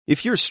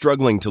If you're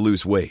struggling to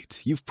lose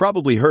weight, you've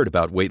probably heard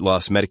about weight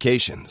loss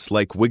medications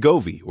like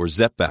Wegovy or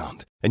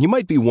Zepbound, and you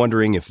might be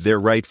wondering if they're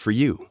right for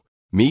you.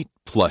 Meet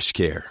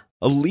PlushCare,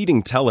 a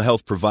leading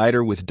telehealth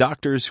provider with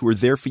doctors who are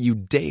there for you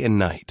day and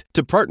night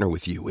to partner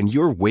with you in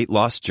your weight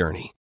loss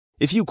journey.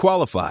 If you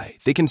qualify,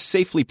 they can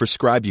safely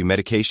prescribe you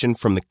medication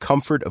from the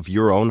comfort of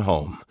your own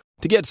home.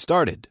 To get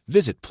started,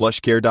 visit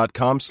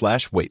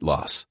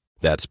plushcare.com/weight-loss.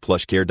 That's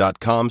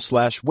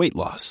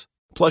plushcare.com/weight-loss.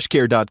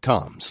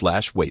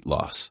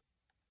 plushcare.com/weight-loss.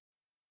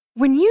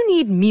 When you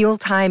need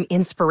mealtime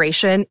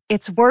inspiration,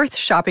 it's worth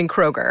shopping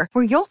Kroger,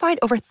 where you'll find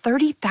over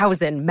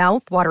 30,000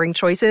 mouth-watering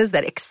choices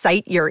that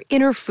excite your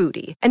inner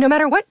foodie. And no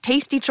matter what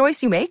tasty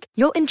choice you make,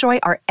 you'll enjoy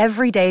our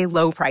everyday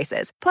low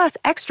prices, plus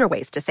extra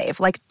ways to save,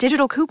 like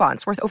digital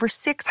coupons worth over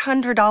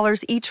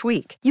 $600 each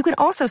week. You can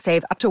also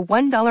save up to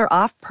 $1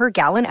 off per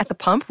gallon at the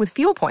pump with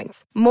fuel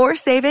points. More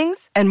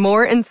savings and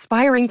more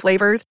inspiring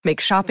flavors make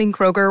shopping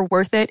Kroger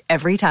worth it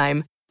every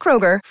time.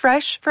 Kroger,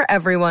 fresh for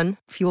everyone.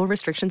 Fuel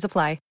restrictions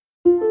apply.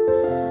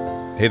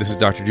 Hey, this is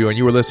Dr. Drew, and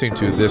you were listening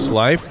to This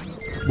Life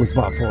with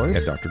Bob Forrest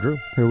and Dr. Drew.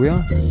 Here we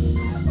are.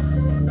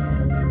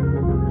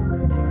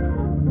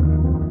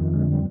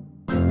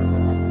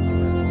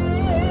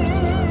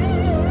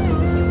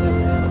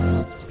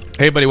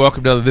 Hey, buddy,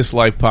 welcome to the This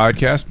Life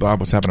podcast. Bob,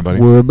 what's happening, buddy?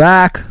 We're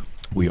back.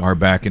 We are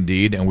back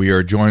indeed, and we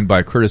are joined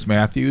by Curtis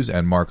Matthews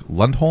and Mark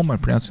Lundholm. I'm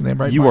pronouncing the name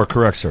right? You Mark? are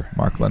correct, sir.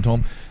 Mark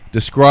Lundholm.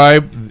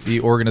 Describe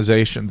the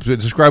organization.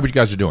 Describe what you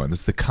guys are doing. This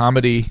is the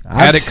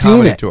Addict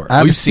Comedy Tour.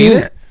 I've seen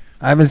it.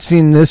 I haven't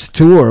seen this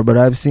tour, but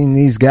I've seen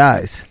these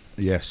guys.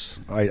 Yes,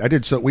 I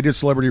did. So we did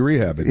Celebrity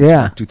Rehab in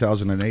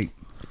 2008.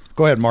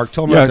 Go ahead, Mark.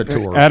 Tell them about the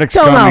tour. Addicts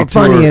Tell them how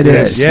funny tour. It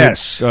is.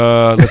 Yes.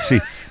 Let's see.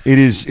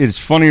 It's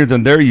funnier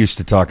than they're used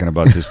to talking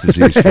about this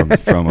disease from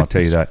I'll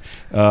tell you that.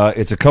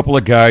 It's a couple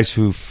of guys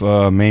who've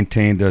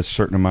maintained a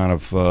certain amount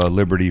of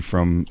liberty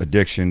from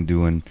addiction,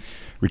 doing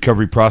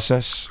recovery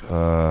process,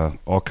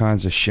 all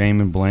kinds of shame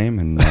and blame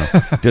and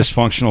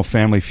dysfunctional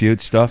Family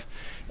Feud stuff.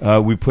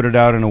 We put it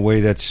out in a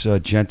way that's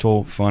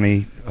gentle,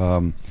 funny,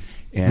 and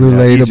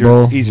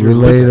relatable. Easier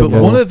relatable.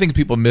 But one of the things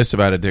people miss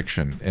about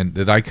addiction, and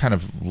that I kind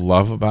of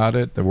love about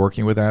it, the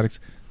working with addicts,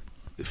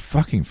 it's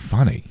fucking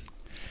funny.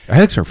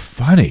 Addicts are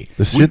funny.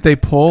 The shit they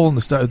pull and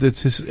the stuff.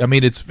 It's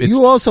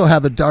you also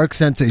have a dark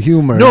sense of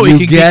humor. No,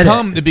 it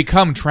can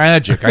become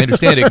tragic. I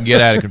understand it can get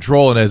out of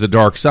control and has a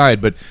dark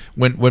side. But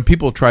when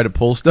people try to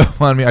pull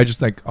stuff on me, I just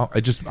think,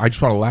 I just want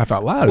to laugh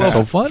out loud. It's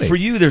so funny. For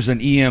you, there's an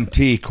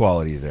EMT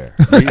quality there.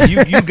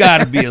 you got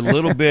to be a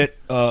little bit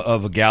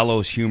of a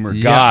gallows humor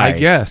guy. I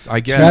guess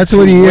that's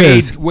what he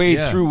is.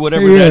 Wade through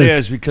whatever that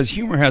is, because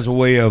humor has a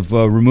way of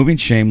removing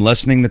shame,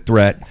 lessening the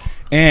threat,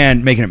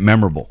 and making it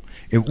memorable.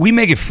 If we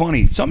make it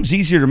funny, something's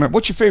easier to remember.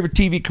 What's your favorite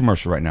TV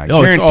commercial right now?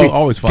 It's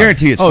always funny.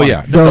 Guarantee it's funny.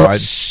 Yeah.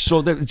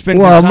 So it's been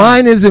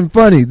mine isn't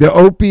funny. The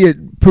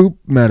opiate poop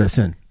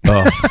medicine.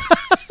 But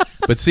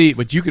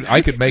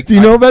I could make. Do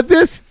you know about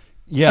this?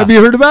 Yeah. Have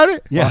you heard about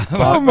it? Yeah.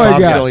 Oh my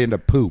Bob's God. really into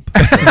poop.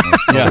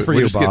 Yeah, for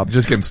you, Bob.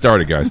 Just getting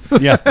started, guys.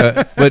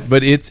 Yeah.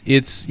 But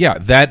it's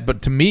that.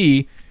 But to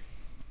me,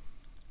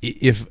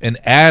 if an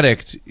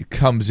addict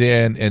comes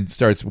in and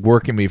starts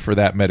working me for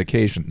that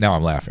medication, now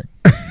I'm laughing.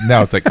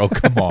 Now it's like, oh,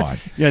 come on.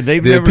 Yeah,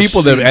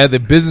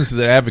 the businesses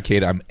that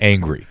advocate, I'm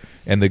angry,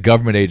 and the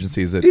government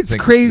agencies that it's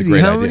think crazy. It's a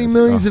great How idea. many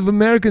millions of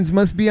Americans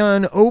must be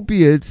on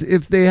opiates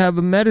if they have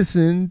a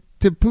medicine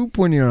to poop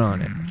when you're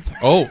on it?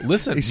 Oh,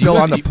 listen, he's still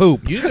on the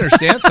poop. You need to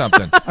understand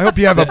something. I hope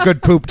you have a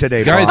good poop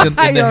today, guys. Bob.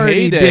 In the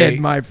already heyday, did,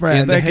 my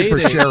friend. Thank you for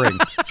sharing.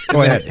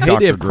 Go ahead, heyday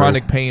Dr. of Drew.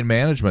 chronic pain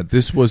management,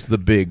 this was the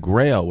big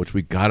grail, which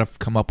we got to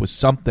come up with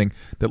something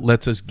that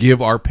lets us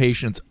give our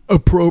patients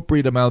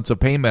appropriate amounts of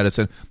pain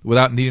medicine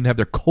without needing to have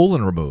their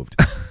colon removed.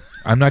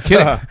 I'm not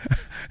kidding.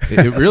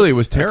 It really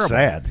was terrible.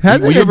 That's sad.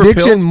 Hasn't you ever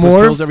addiction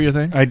pills ever your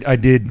thing? I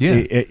did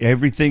Yeah.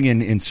 everything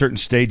in certain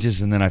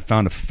stages, and then I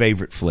found a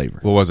favorite flavor.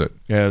 What was it?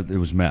 Yeah, it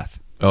was meth.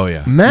 Oh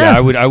yeah, Meth? Yeah,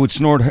 I would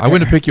snort. I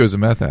wouldn't pick you as a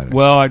meth addict.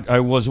 Well, I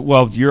was.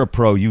 Well, you're a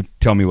pro. You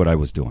tell me what I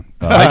was doing.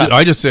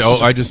 I just say,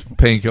 I just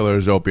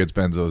painkillers, opiates,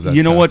 benzos. That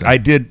you know what? kind of I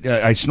did.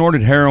 I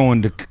snorted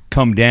heroin to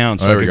come down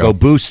so there I we could go. go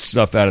boost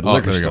stuff out of the Oh,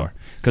 liquor there you store,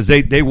 because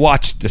they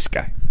watched this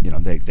guy. You know,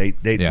 they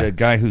Yeah. the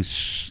guy who's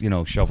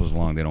shuffles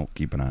along. They don't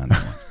keep an eye on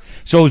him.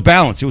 So it was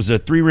balanced. It was a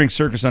 3-ring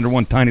circus under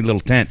one tiny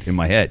little tent in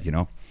my head. You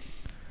know.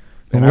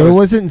 And where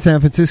was it? In San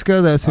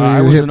Francisco? That's where I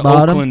you was hit an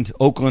bottom?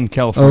 Oakland,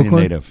 California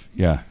Oakland? native.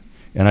 Yeah.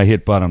 And I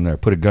hit bottom there.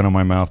 Put a gun on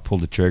my mouth,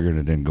 pulled the trigger, and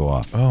it didn't go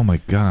off. Oh, my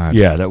God.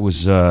 Yeah, that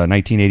was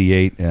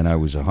 1988, and I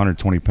was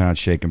 120 pounds,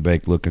 shake and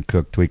bake, look and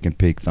cook, tweak and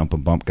peek, thump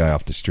and bump guy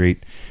off the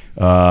street,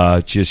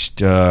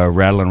 just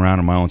rattling around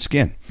in my own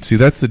skin. See,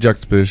 that's the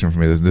juxtaposition for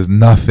me. There's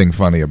nothing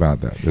funny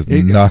about that. There's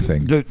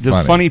nothing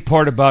The funny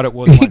part about it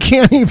was... He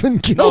can't even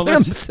kill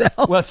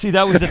himself. Well, see,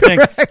 that was the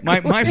thing.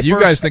 My first, You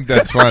guys think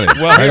that's funny.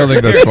 Well, I don't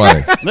think that's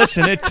funny.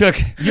 Listen, it took...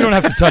 You don't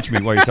have to touch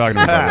me while you're talking to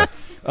me about that.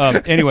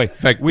 Anyway, In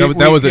fact,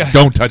 that was a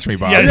 "Don't touch me,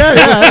 Bob." Yeah,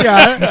 I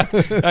got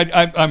it.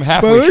 I'm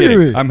halfway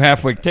kidding. I'm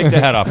halfway. Take the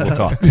hat off. We'll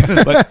talk.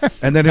 But,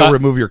 And then he'll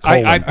remove your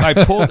colon.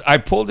 I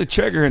pulled the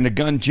trigger and the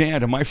gun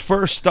jammed, and my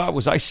first thought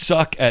was I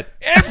suck at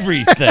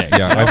everything.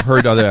 Yeah, I've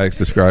heard other addicts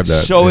describe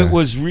that. So yeah. it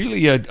was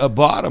really a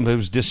bottom. It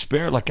was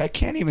despair. Like I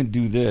can't even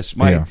do this.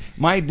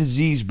 My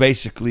disease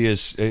basically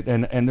is,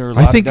 and there are a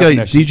lot I think of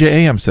definitions. DJ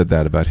AM said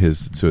that about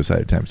his suicide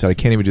attempt. He said, "I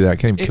can't even do that. I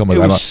can't even kill It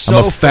myself. was so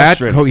I'm a fat.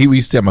 frustrating. He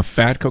used to say, I'm a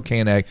fat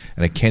cocaine addict,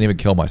 and I can't even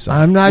kill myself."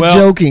 I'm not Well,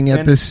 joking. At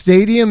and- the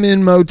Stadium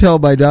Inn Motel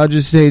by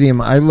Dodger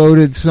Stadium, I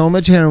loaded so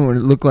much heroin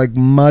it looked like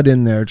mud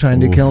in there trying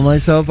to kill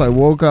myself. I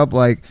woke up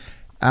like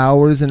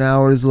hours and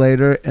hours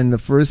later, and the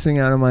first thing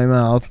out of my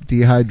mouth,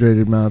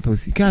 dehydrated mouth,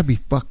 was, "You gotta be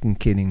fucking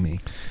kidding me.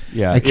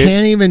 Yeah, I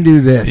can't even do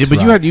this." Yeah,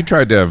 but you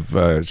tried to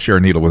have share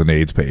a needle with an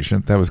AIDS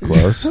patient. That was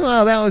close.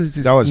 Well, that was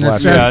just That was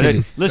last Yeah,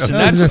 necessity. listen,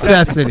 That was that's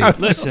necessity.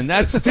 Listen,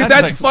 that's That's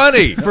like,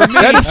 funny. for me.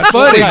 That is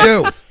funny.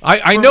 Right.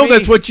 I For know me-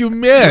 that's what you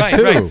meant Right,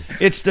 too. right.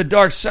 It's the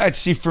dark side.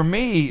 See, for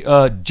me,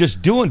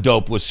 just doing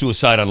dope was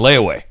suicide on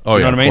layaway. Oh, you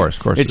know yeah, what I mean? of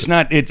course It's it is.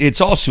 not. It's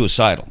all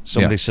suicidal.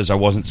 Somebody Yeah. says I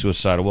wasn't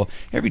suicidal. Well,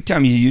 every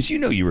time you use, you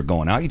know you were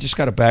going out. You just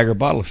got a bag or a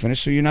bottle to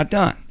finish, so you're not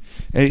done.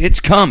 It's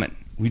coming.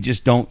 We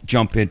just don't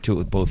jump into it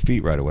with both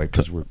feet right away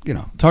because we're,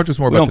 Talk to us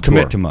more we about don't the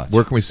commit tour. too much.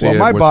 Where can we see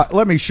well, it?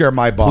 let me share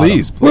my bottom.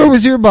 Please. Where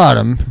was your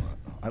bottom?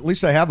 At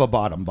least I have a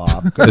bottom,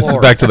 Bob. Good This is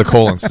Lord. back to the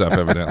colon stuff,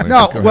 evidently.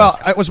 No, Go ahead. well,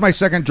 it was my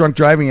second drunk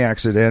driving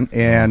accident,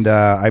 and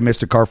I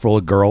missed a car full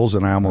of girls,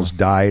 and I almost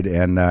died,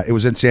 and it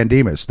was in San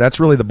Dimas. That's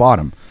really the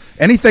bottom.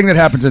 Anything that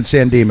happens in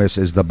San Dimas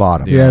is the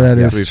bottom. Yeah, that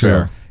is to be true.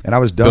 fair. And I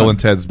was done. Bill and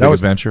Ted's That Big was-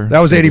 Adventure. That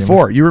was San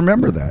 84. You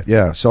remember that,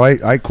 yeah. So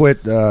I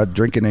quit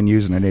drinking and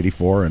using in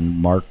 84, and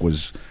Mark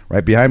was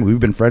right behind me. We've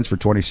been friends for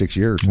 26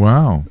 years.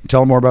 Wow.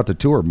 Tell them more about the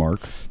tour, Mark.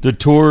 The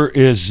tour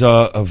is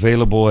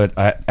available at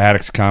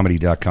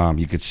addictscomedy.com.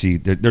 You could see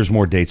there's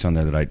more dates on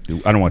there that I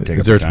don't want to take.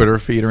 Is up there a the time. Twitter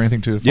feed or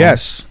anything to follow?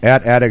 Yes,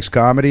 at Addicts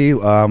Comedy.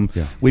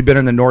 We've been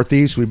in the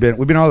Northeast. We've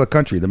been all over the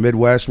country, the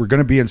Midwest. We're going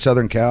to be in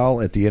Southern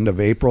Cal at the end of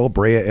April,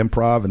 Brea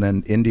Improv, and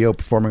then Indio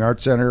Performing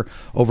Arts Center,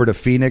 over to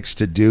Phoenix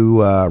to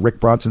do Rick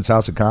Bronson's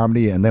House of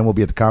Comedy, and then we'll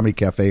be at the Comedy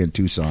Cafe in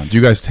Tucson. Do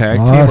you guys tag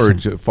team Awesome. or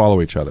do you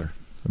follow each other?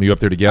 Are you up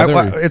there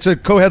together? It's a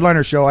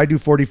co-headliner show. I do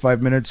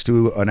 45 minutes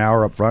to an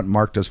hour up front.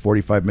 Mark does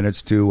 45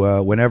 minutes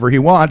to whenever he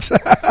wants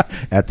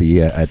at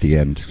the end.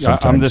 Yeah, I'm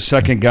sometimes. the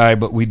second guy,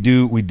 but we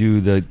do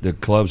the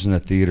clubs and the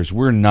theaters.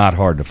 We're not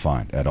hard to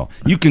find at all.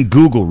 You can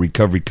Google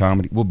recovery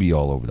comedy. We'll be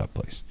all over that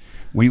place.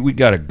 We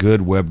got a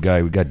good web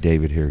guy. We got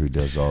David here who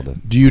does all the.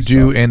 Do you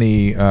do stuff.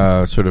 any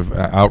sort of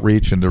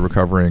outreach into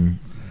recovering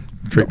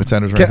treatment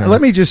centers? Or anything?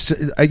 Let me just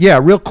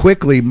real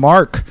quickly.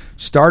 Mark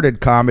started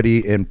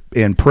comedy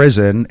in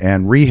prison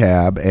and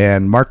rehab,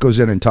 and Mark goes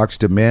in and talks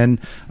to men.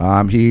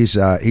 He's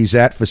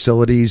at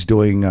facilities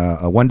doing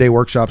 1-day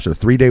workshops or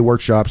 3-day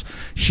workshops.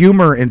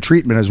 Humor in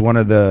treatment is one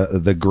of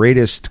the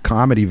greatest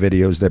comedy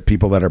videos that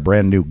people that are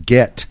brand new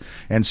get,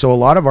 and so a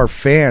lot of our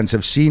fans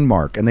have seen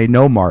Mark and they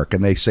know Mark,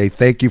 and they say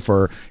thank you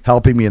for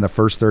helping me in the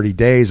first 30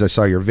 days. I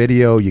saw your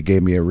video, you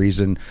gave me a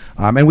reason,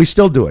 and we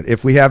still do it.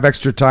 If we have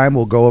extra time,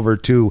 we'll go over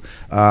to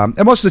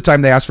and most of the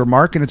time they ask for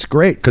Mark, and it's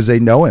great because they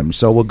know him.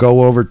 So we'll go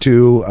over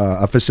to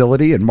a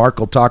facility, and Mark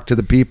will talk to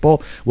the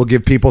people. We'll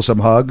give people some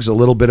hugs, a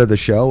little bit of the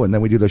show, and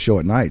then we do the show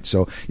at night.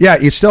 So yeah,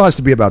 it still has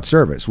to be about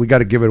service. We got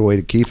to give it away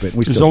to keep it.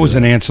 There's always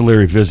an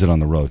ancillary visit on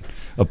the road: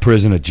 a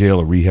prison, a jail,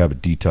 a rehab, a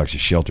detox, a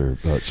shelter,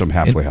 some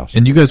halfway house.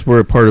 And you guys were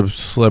a part of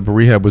Celeb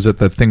Rehab. Was that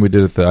the thing we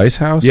did at the Ice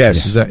House?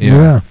 Yes. Is that,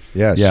 Yeah.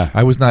 Yes. Yeah.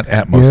 I was not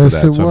at most of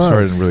Yes, that, it so I'm sorry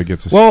I was. didn't really get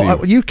to see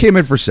Well, you. you came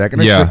in for a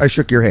second. Yeah. I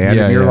shook your hand,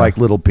 Yeah, and you're yeah. like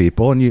little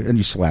people, and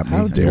you slapped me.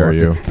 How and dare walked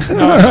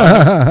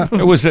you? in.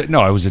 It was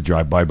a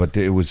drive by, but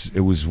it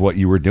was what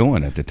you were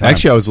doing at the time.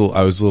 Actually,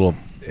 I was a little.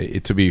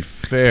 To be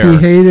fair, He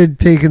hated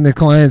taking the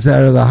clients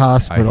out of the I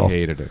hospital.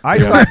 hated it. I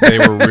Yeah, they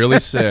were really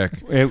sick,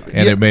 and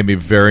it made me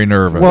very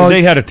nervous. Well,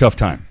 they had a tough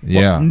time.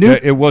 yeah.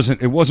 It wasn't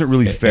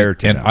really fair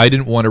to and them. I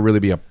didn't want to really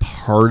be a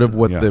part of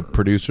what Yeah. the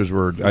producers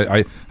were.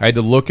 I had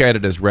to look at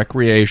it as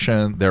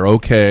recreation. They're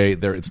okay.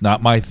 It's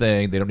not my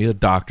thing. They don't need a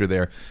doctor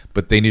there,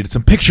 but they needed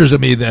some pictures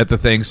of me at the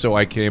thing, so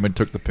I came and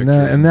took the pictures.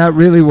 And that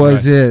really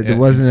was Right. it. Yeah. It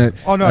wasn't it.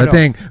 Oh, no, a no.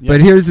 thing.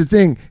 But here's the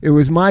thing: it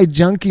was my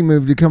junkie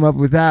move to come up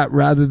with that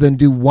rather than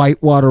do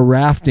whitewater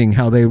rafting.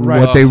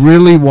 What they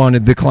really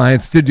wanted the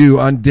clients to do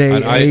on day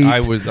And 8. I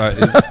was.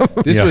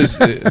 This was.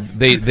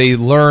 They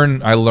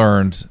learn. I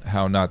learned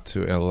how not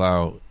to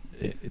allow.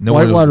 No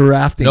one was- whitewater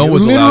rafting. No one it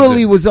was allowed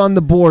literally to- was on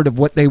the board of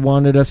what they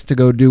wanted us to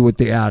go do with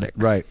the addict.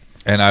 Right.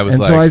 And I was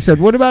And like, so I said,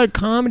 "What about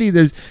comedy?"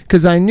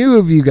 Because I knew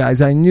of you guys.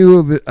 I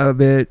knew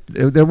of it.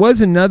 There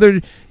was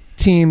another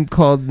team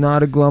called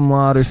Not a Glum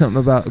Lot or something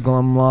about a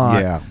Glum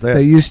Lot. Yeah,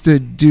 they used to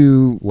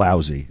do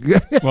lousy.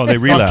 Well, they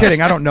I'm relapsed.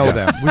 kidding. I don't know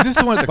them. Was this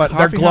the one at the But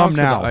they're coffee glum house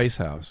now. or the ice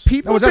house?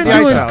 People was have at been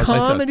the Ice doing House.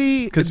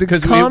 comedy, Because the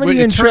it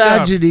comedy and turned out-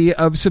 tragedy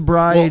of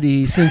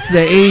sobriety since the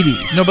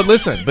 80s. No, but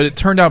listen, it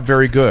turned out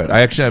very good.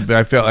 I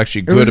felt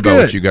actually was good about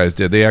good. what you guys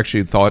did. They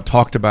actually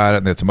talked about it,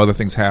 and then some other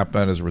things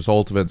happened as a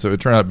result of it. So it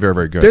turned out very,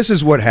 very good. This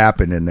is what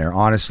happened in there,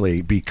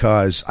 honestly,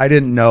 because I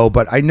didn't know,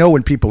 but I know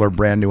when people are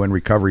brand new in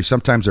recovery,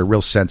 sometimes they're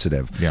real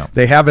sensitive. Yeah.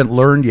 They haven't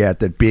learned yet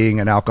that being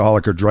an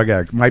alcoholic or drug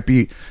addict might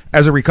be,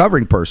 as a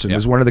recovering person, Yeah.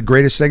 is one of the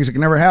greatest things that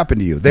can ever happen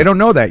to you. They don't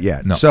know that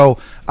yet. No. So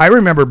I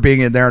remember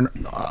being in there, and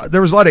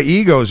there was a lot of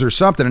egos or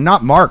something, and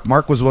not Mark.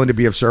 Mark was willing to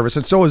be of service,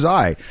 and so was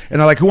I. And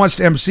they're like, who wants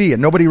to MC?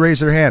 And nobody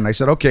raised their hand. I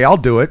said, okay, I'll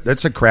do it.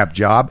 That's a crap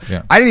job.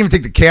 Yeah. I didn't even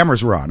think the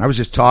cameras were on. I was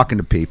just talking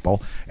to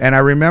people. And I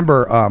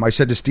remember I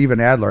said to Steven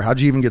Adler, how'd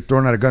you even get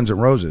thrown out of Guns N'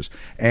 Roses?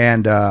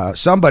 And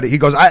somebody, he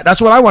goes,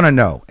 that's what I want to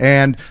know.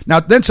 And now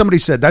then somebody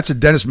said, that's a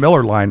Dennis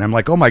Miller line. I'm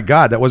like, oh my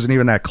God, that wasn't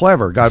even that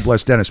clever. God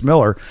bless Dennis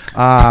Miller.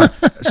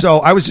 So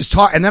I was just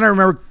talking. And then I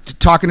remember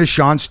talking to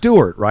Sean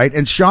Stewart, right?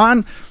 And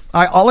Sean...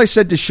 all I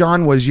said to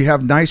Sean was, you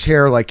have nice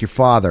hair like your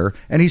father.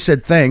 And he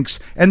said, thanks.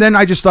 And then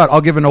I just thought,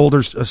 I'll give an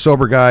older,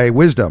 sober guy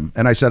wisdom.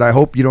 And I said, I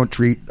hope you don't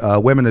treat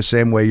women the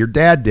same way your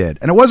dad did.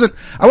 And I wasn't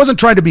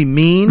trying to be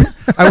mean.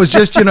 I was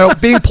just,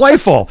 being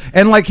playful.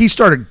 And like he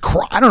started,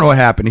 I don't know what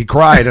happened. He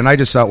cried. And I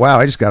just thought, wow,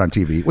 I just got on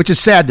TV, which is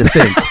sad to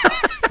think.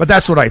 But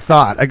that's what I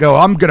thought. I go,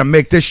 I'm going to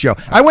make this show.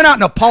 I went out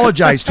and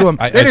apologized to him.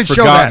 I'd They didn't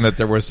show forgotten that. that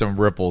there were some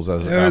ripples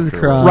as There was after.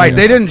 crying. Right,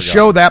 they didn't I forgot.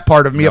 show that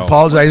part of me No.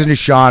 apologizing to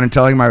Sean and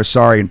telling him I was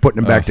sorry and putting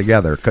him back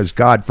together, because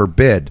God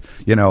forbid,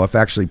 if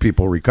actually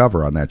people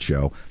recover on that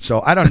show.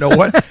 So I don't know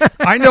what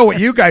I know what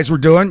you guys were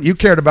doing. You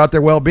cared about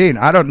their well-being.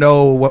 I don't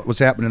know what was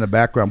happening in the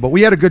background, but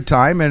we had a good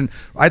time, and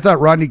I thought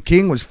Rodney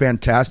King was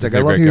fantastic. He's a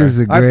I loved great He was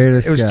the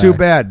greatest It was guy. too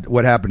bad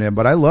what happened to him,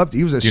 but I loved.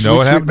 He was a Do you sweet, know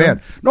what sweet happened to man.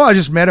 him? No, I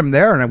just met him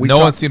there, and we No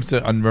one talked. seems to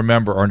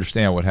remember or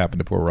understand what happened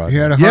to poor Rodney. He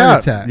had a Yeah,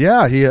 heart attack.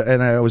 yeah. He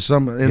and it was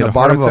some He in had the a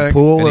bottom of heart a attack,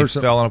 pool and or he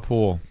something. fell in a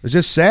pool. It was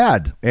just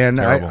sad, and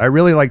Terrible. I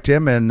really liked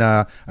him, and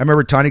I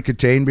remember Tony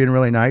Katane being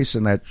really nice,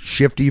 and that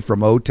Shifty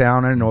from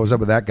O-Town. I didn't know what was up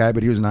with that guy,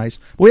 but he was nice.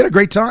 But we had a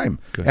great time,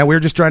 Good. and we were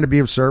just trying to be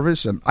of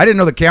service. And I didn't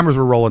know the cameras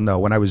were rolling though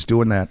when I was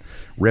doing that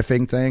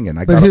riffing thing, and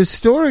I But got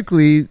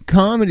historically,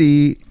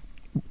 comedy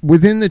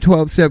within the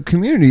 12-step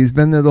community has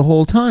been there the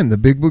whole time. The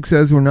Big Book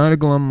says we're not a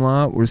glum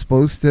lot. We're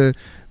supposed to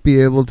be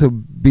able to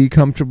be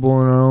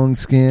comfortable in our own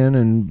skin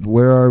and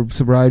wear our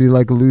sobriety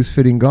like a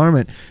loose-fitting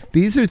garment.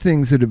 These are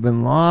things that have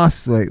been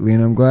lost lately,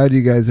 and I'm glad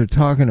you guys are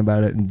talking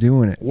about it and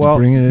doing it. Well,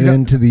 and bringing it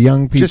into the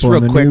young just people real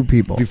and the quick new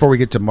people. before we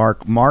get to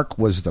Mark. Mark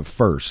was the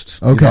first.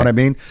 You Okay. know what I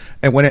mean?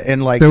 And when it,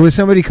 and like There was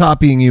somebody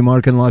copying you,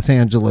 Mark, in Los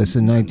Angeles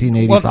in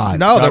 1985.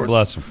 no, God there was-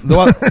 bless him.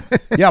 Well,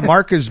 yeah,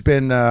 Mark has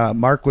been.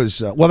 Mark was.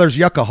 There's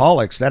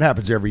Yuckaholics that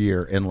happens every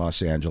year in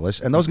Los Angeles,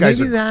 and those guys.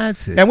 Maybe are,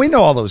 that's it. And we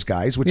know all those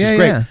guys, which Yeah, is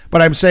great. yeah.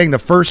 But I'm saying the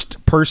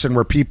first person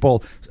where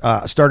people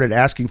started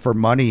asking for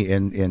money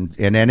in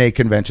NA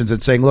conventions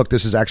and saying, "Look,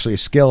 this is actually a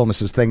skill, and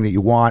this is a thing that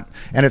you want,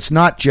 and it's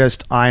not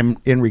just I'm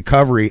in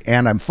recovery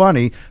and I'm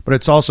funny, but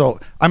it's also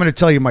I'm going to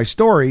tell you my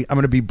story. I'm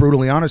going to be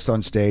brutally honest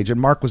on stage." And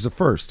Mark was the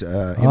first.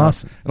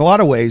 Awesome. In a lot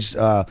of ways.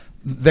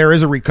 There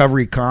is a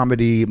recovery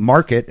comedy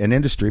market and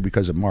industry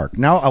because of Mark.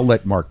 Now I'll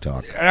let Mark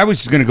talk. I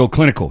was going to go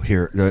clinical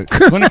here.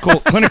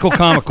 Clinical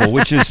comical,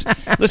 which is,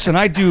 listen,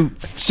 I do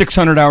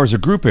 600 hours a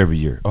group every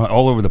year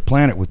all over the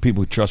planet with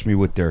people who trust me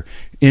with their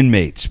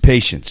inmates,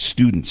 patients,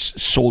 students,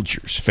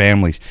 soldiers,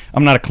 families.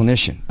 I'm not a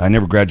clinician. I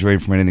never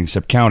graduated from anything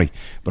except county.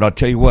 But I'll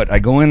tell you what, I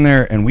go in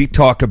there and we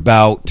talk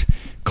about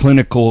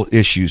clinical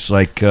issues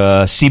like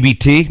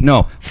CBT.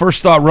 No,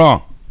 first thought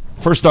wrong.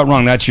 First thought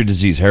wrong, that's your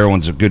disease.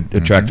 Heroin's a good,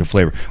 attractive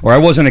flavor. Or I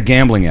wasn't a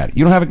gambling addict.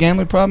 You don't have a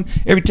gambling problem?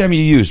 Every time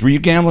you used, were you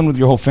gambling with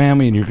your whole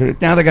family?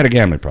 And now they got a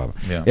gambling problem.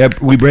 Yeah.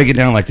 We break it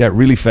down like that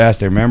really fast.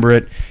 They remember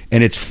it,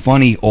 and it's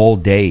funny all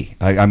day.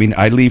 I mean,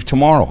 I leave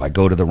tomorrow. I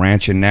go to the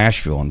ranch in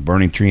Nashville and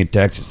Burning Tree in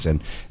Texas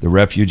and the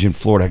refuge in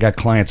Florida. I got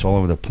clients all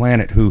over the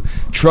planet who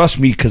trust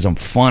me because I'm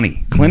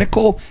funny.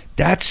 Clinical,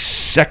 that's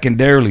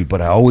secondarily,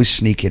 but I always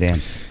sneak it in.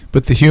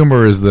 But the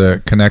humor is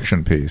the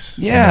connection piece.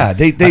 Yeah,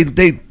 they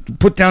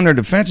put down their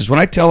defenses. When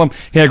I tell them,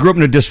 hey, I grew up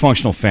in a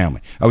dysfunctional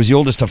family. I was the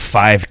oldest of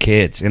 5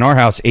 kids. In our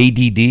house,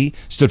 ADD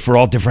stood for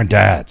all different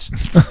dads.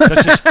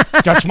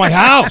 That's my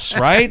house,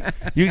 right?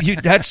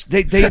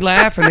 They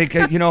laugh and they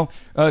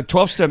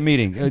 12-step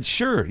meeting.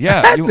 Sure,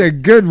 yeah. That's a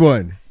good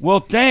one. Well,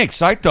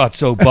 thanks. I thought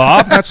so,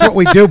 Bob. That's what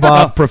we do,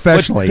 Bob,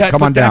 professionally.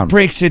 Come on down. That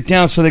breaks it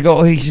down. So they go,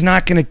 oh, he's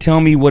not going to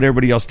tell me what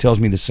everybody else tells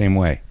me the same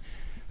way.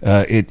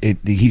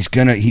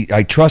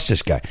 I trust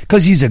this guy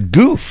because he's a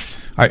goof.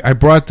 I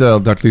brought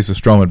Dr. Lisa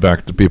Stroman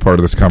back to be a part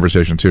of this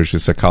conversation, too.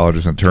 She's a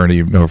psychologist and attorney.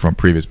 You know her from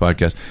previous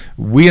podcasts.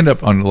 We end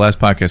up on the last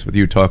podcast with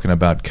you talking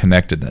about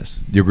connectedness.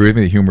 Do you agree with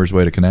me? The humor's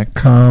way to connect?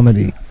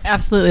 Comedy.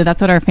 Absolutely. That's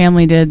what our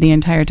family did the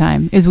entire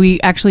time, is we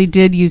actually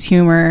did use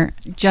humor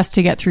just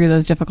to get through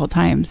those difficult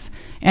times.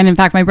 And in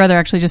fact, my brother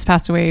actually just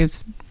passed away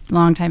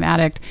longtime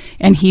addict,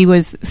 and he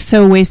was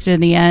so wasted in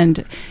the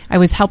end. I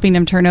was helping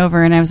him turn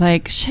over, and I was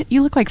like, "Shit,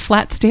 you look like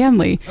Flat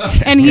Stanley."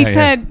 And he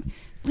said,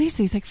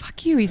 "Lisa," he's like,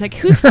 "Fuck you." He's like,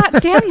 "Who's Flat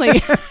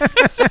Stanley?"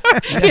 So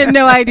he had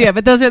no idea.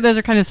 But those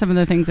are kind of some of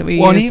the things that we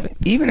Well, use.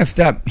 even if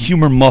that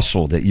humor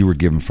muscle that you were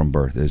given from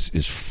birth is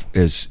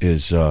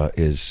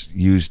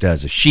used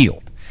as a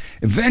shield,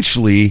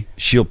 eventually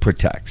shield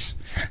protects.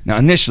 Now,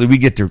 initially, we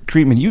get the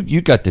treatment.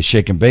 You got the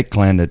shake and bake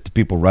clan that the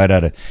people right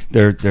out of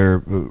their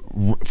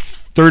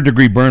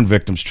third-degree burn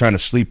victims trying to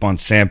sleep on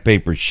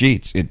sandpaper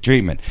sheets in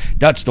treatment.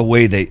 That's the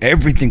way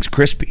everything's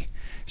crispy.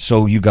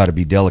 So you got to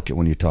be delicate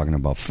when you're talking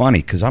about funny,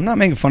 because I'm not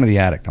making fun of the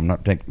addict. I'm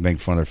not making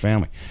fun of their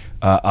family.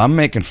 I'm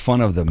making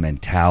fun of the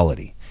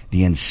mentality,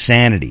 the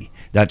insanity.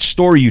 That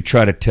story you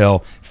try to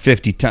tell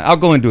 50 times. I'll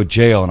go into a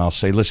jail and I'll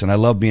say, listen, I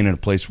love being in a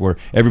place where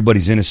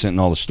everybody's innocent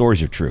and all the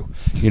stories are true.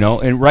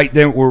 And right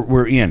there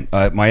we're in.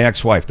 My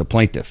ex-wife, the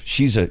plaintiff,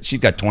 she's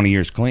got 20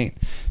 years clean.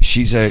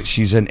 She's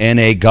an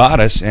NA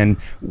goddess, and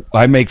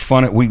I make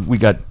fun of, we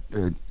got,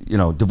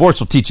 divorce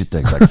will teach you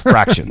things like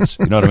fractions.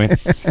 You know what I mean?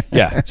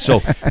 Yeah.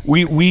 So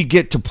we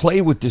get to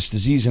play with this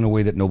disease in a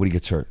way that nobody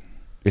gets hurt.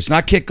 It's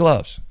not kid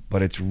gloves,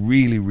 but it's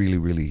really, really,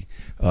 really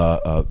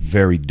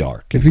very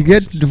dark. If you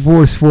get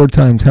divorced 4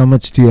 times, how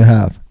much do you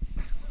have?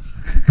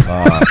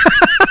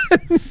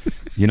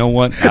 You know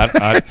what?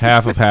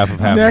 half of half.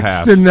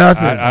 Next to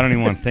nothing. I don't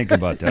even want to think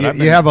about that.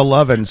 You have a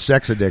love and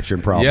sex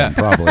addiction problem,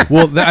 probably.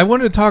 Well, I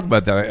wanted to talk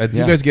about that. Do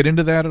you guys get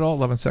into that at all,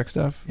 love and sex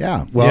stuff?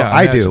 Yeah, well, Yeah,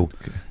 I I do.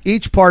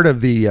 Each part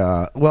of the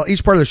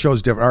show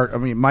is different. I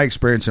mean, my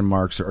experience and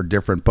Mark's are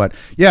different, but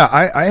yeah,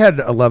 I had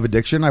a love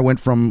addiction. I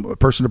went from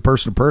person to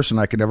person to person.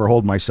 I could never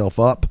hold myself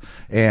up,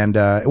 and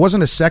it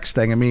wasn't a sex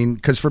thing. I mean,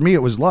 because for me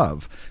it was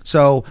love.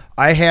 So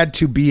I had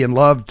to be in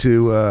love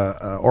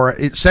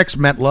sex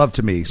meant love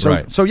to me. So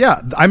Right. so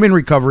yeah, I'm in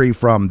recovery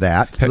from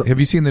that. Have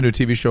you seen the new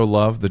TV show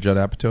Love, the Judd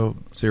Apatow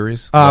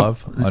series,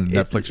 Love, on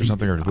Netflix or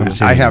something? Or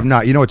I have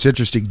not. You know, it's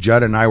interesting.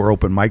 Judd and I were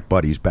open mic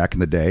buddies back in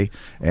the day,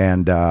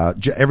 and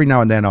every now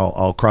and then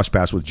I'll cross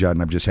paths with Judd,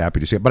 and I'm just happy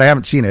to see it. But I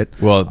haven't seen it.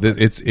 Well,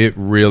 it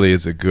really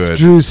is a good.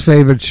 Drew's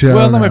favorite show.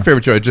 Well, not now. my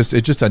favorite show. It's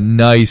just a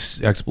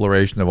nice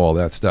exploration of all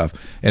that stuff,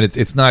 and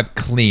it's not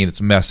clean.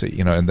 It's messy,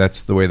 and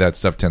that's the way that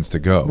stuff tends to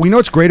go. We know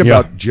what's great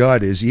about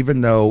Judd is,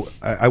 even though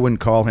I wouldn't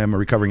call him a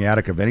recovering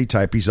addict of any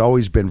type, he's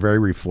always been very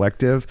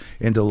reflective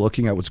into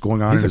looking at what's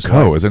going on He's in a his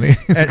life. isn't he?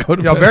 He's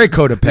codependent. Very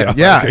codependent.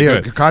 Yeah,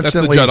 okay, good.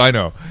 Constantly. That's the Judd I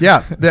know.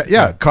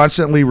 Yeah,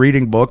 constantly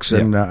reading books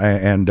and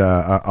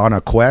on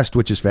a quest,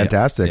 which is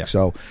fantastic. Yeah.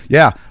 So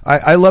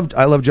I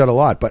love Judd a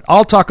lot. But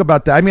I'll talk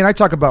about that. I mean, I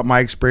talk about my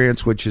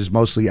experience, which is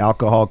mostly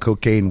alcohol,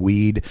 cocaine,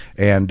 weed,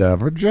 and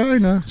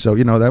vagina. So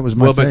that was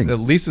my thing. But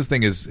Lisa's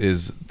thing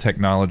is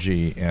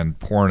technology and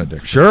porn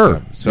addiction.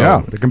 Sure.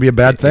 So it can be a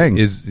bad thing.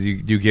 Do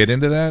you get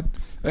into that?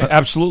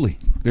 Absolutely.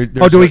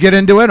 Do we get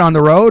into it on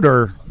the road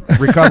or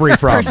recovery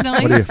from?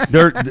 Personally?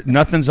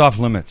 Nothing's off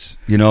limits.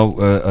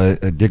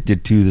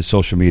 Addicted to the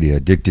social media,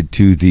 addicted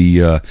to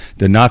the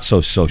not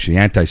so social,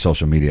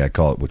 anti-social media, I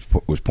call it, which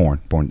was porn.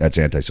 Porn, that's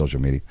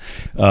anti-social media,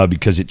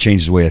 because it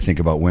changes the way I think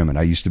about women.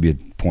 I used to be a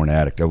porn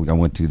addict. I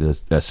went to the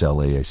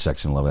SLA,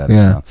 Sex and Love Addicts.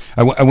 Yeah.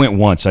 I went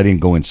once. I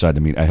didn't go inside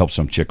to meet. I helped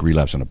some chick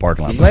relapse in the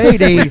parking lot.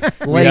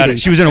 Lady.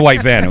 She was in a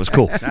white van. It was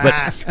cool.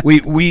 But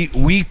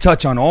we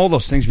touch on all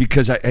those things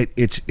because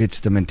it's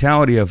the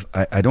mentality of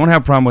I don't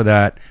have a problem with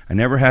that. I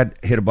never had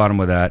hit a bottom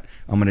with that.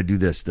 I'm going to do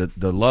this. The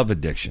love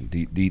addiction,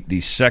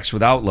 the sex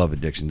without love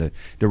addiction,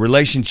 the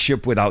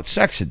relationship without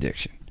sex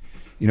addiction.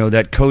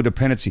 That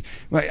codependency.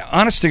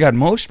 Honest to God,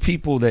 most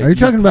people that... Are you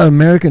talking about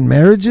American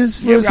marriages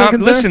for a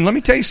second? Listen, let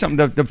me tell you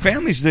something. The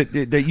families that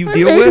you I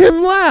deal made with...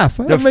 him laugh.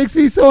 That makes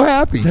me so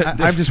happy.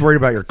 I'm just worried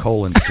about your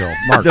colon still.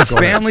 Mark, the go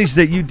ahead. families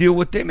that you deal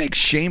with, they make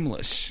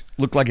Shameless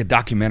look like a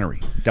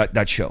documentary,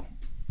 that show.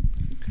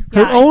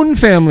 Her own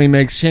family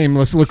makes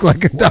Shameless look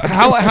like a dog.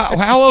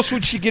 How else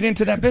would she get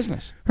into that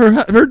business?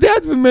 Her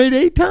dad's been married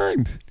 8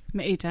 times.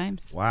 8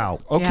 times.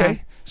 Wow. Okay. Yeah.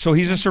 So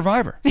he's a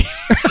survivor, right?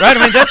 I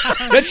mean, that's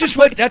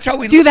how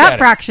we Do look that at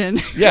fraction.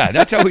 it. Yeah,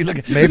 that's how we look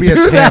at it. Maybe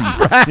it's him.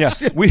 Yeah,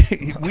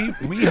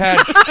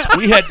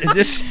 we had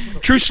this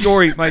true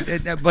story, but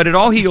it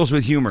all heals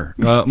with humor.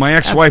 My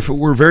ex-wife,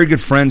 we're very good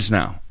friends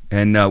now,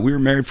 and we were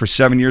married for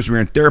 7 years. We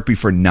were in therapy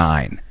for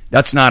 9.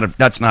 That's not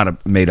a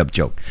made up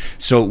joke.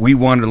 So we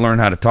wanted to learn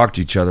how to talk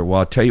to each other. Well,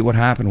 I'll tell you what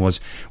happened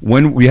was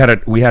when we had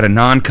a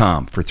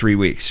non-com for 3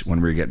 weeks when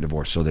we were getting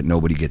divorced, so that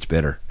nobody gets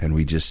bitter. And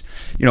we just,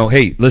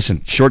 hey,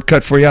 listen,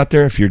 shortcut for you out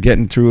there if you're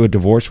getting through a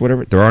divorce,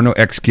 whatever. There are no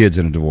ex-kids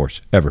in a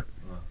divorce ever.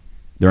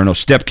 There are no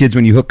step-kids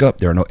when you hook up.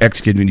 There are no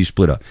ex-kids when you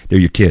split up. They're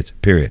your kids.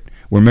 Period.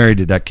 We're married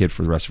to that kid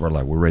for the rest of our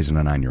life. We're raising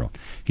a 9-year-old.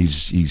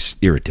 He's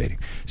irritating.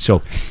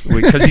 So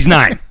because he's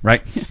 9,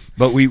 right?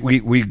 But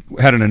we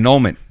had an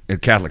annulment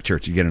at Catholic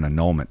Church, you get an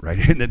annulment, right?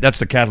 That's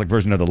the Catholic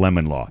version of the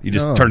lemon law. You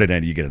just turn it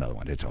in, you get another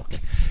one. It's okay.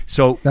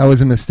 So that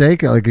was a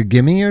mistake, like a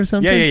gimme or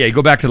something. Yeah. You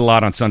go back to the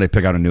lot on Sunday,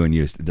 pick out a new and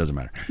used. It doesn't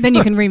matter. Then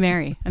you can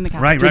remarry in the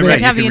Catholic. Right. You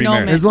You have the can remarry.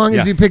 annulment. As long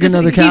as you pick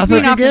another He's Catholic being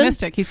again.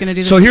 optimistic. He's going to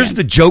do this. So here's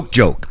again. the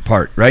joke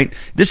part, right?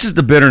 This is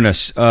the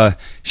bitterness.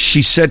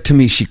 She said to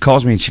me, she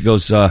calls me and she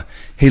goes,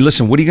 hey,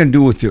 listen, what are you going to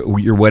do with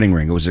your wedding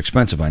ring? It was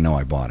expensive. I know,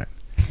 I bought it.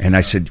 And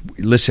I said,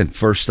 listen,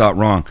 first thought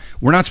wrong.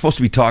 We're not supposed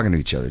to be talking to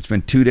each other. It's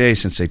been 2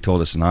 days since they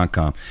told us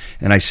non-com.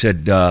 And I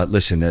said,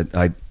 listen,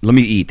 let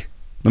me eat.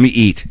 Let me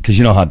eat, because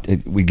you know how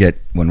we get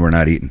when we're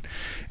not eating.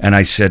 And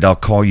I said, I'll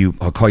call you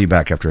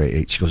back after I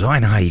ate. She goes, oh, I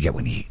know how you get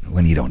when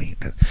you don't eat.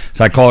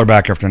 So I call her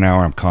back after an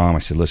hour. I'm calm. I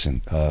said,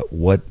 listen,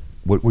 what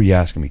were you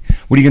asking me?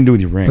 What are you going to do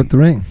with your ring? Put the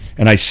ring.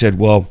 And I said,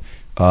 well,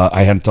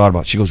 I hadn't thought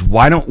about it. She goes,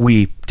 why don't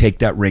we take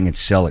that ring and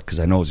sell it, because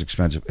I know it's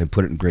expensive, and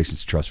put it in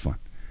Grayson's trust fund.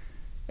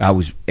 I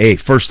was, A,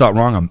 first thought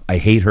wrong. I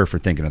hate her for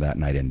thinking of that,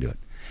 and I didn't do it.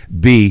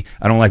 B,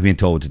 I don't like being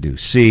told what to do.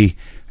 C,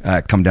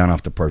 come down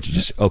off the perch.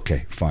 Just,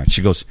 okay, fine.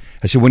 She goes,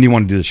 I said, when do you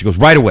want to do this? She goes,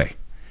 right away.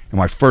 And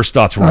my first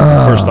thoughts were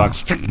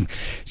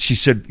she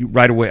said,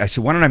 right away. I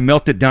said, why don't I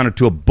melt it down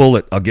into a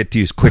bullet? I'll get to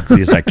you as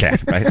quickly as I can,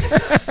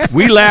 right?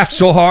 We laughed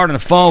so hard on the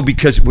phone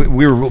because we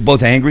were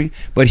both angry,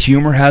 but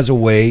humor has a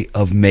way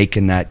of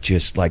making that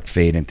just like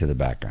fade into the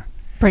background.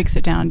 Breaks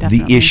it down,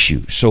 definitely. The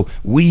issue. So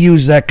we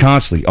use that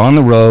constantly on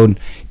the road,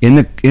 in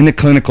the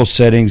clinical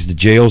settings, the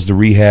jails, the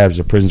rehabs,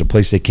 the prisons, a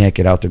place they can't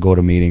get out to go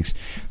to meetings.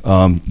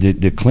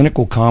 The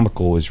clinical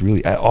comical is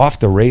really off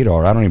the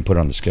radar. I don't even put it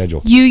on the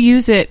schedule. You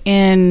use it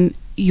in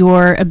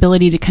your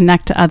ability to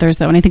connect to others,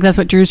 though, and I think that's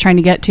what Drew's trying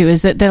to get to,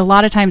 is that a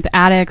lot of times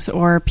addicts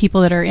or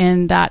people that are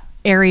in that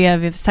area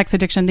of sex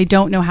addiction, they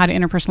don't know how to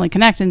interpersonally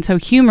connect, and so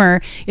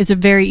humor is a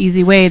very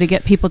easy way to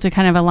get people to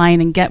kind of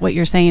align and get what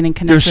you're saying and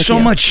connect. There's with so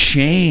you. much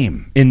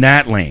shame in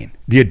that lane,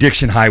 the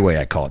addiction highway,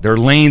 I call it. There are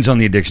lanes on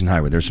the addiction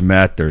highway. There's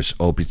meth, there's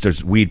opiates,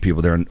 there's weed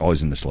people. They're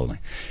always in the slow lane,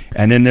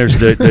 and then there's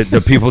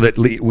the people that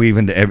weave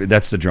into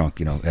that's the drunk.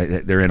 You know,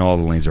 they're in all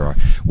the lanes there are.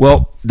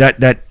 Well,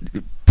 that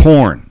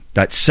porn.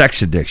 That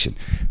sex addiction.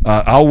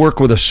 I'll work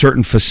with a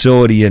certain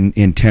facility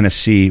in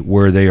Tennessee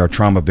where they are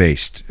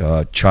trauma-based,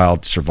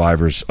 child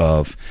survivors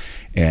of,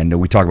 and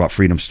we talk about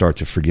freedom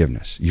starts with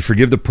forgiveness. You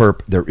forgive the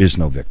perp, there is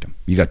no victim.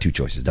 You got two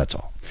choices, that's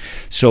all.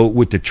 So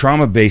with the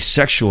trauma-based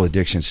sexual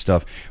addiction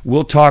stuff,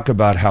 we'll talk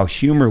about how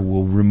humor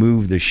will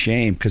remove the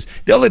shame, because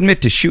they'll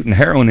admit to shooting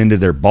heroin into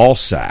their ball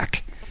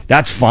sack.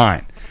 That's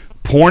fine.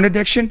 Porn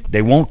addiction,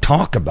 they won't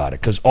talk about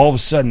it because all of a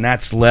sudden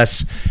that's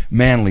less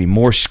manly,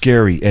 more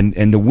scary.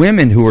 And the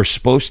women who are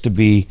supposed to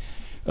be,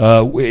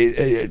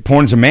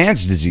 porn's a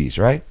man's disease,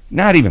 right?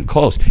 Not even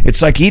close.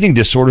 It's like eating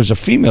disorder is a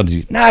female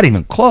disease. Not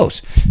even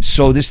close.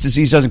 So this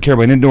disease doesn't care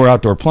about indoor,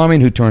 outdoor plumbing,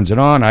 who turns it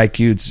on,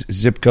 IQ,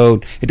 zip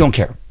code. It don't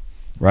care.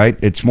 Right?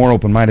 It's more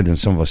open-minded than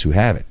some of us who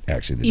have it,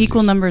 actually.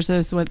 Equal numbers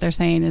is what they're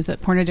saying, is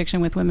that porn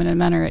addiction with women and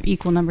men are at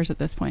equal numbers at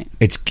this point.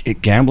 It's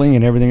gambling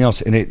and everything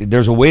else. And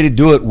there's a way to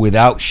do it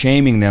without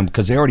shaming them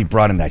because they already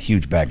brought in that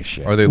huge bag of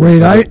shit.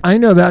 Wait, I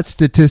know that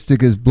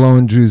statistic is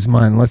blowing Drew's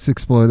mind. Let's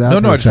explore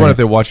that. No, I just wonder if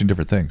they're watching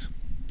different things.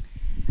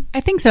 I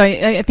think so.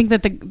 I think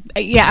that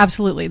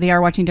absolutely, they are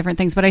watching different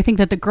things. But I think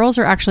that the girls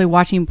are actually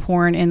watching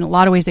porn in a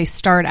lot of ways. They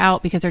start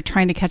out because they're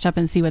trying to catch up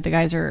and see what the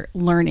guys are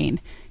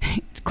learning.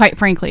 Quite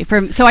frankly,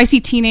 so I see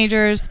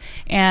teenagers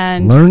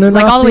and learning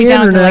like all the way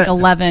down internet. to like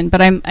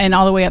 11, and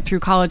all the way up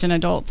through college and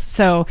adults.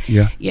 So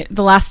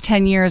the last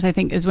 10 years, I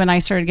think, is when I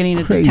started getting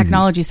into the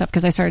technology stuff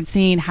because I started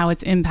seeing how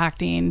it's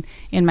impacting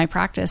in my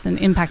practice and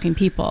impacting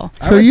people.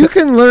 So you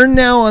can learn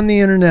now on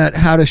the internet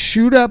how to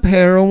shoot up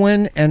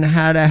heroin and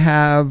how to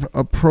have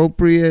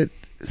appropriate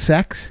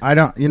sex. I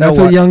don't. That's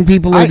what young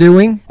people are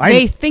doing.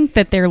 They think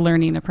that they're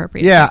learning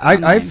appropriate. Yeah,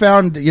 sex I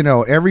found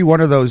every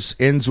one of those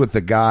ends with the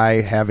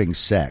guy having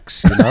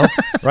sex.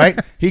 Right?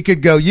 He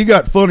could go, "You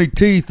got funny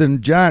teeth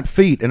and giant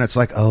feet," and it's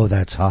like, "Oh,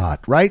 that's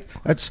hot." Right?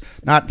 That's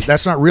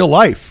not real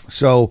life.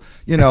 So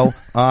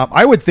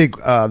I would think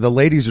the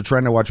ladies are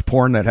trying to watch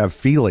porn that have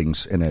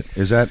feelings in it.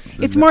 Is that?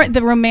 It's more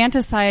the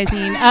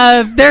romanticizing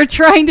of they're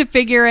trying to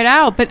figure it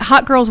out. But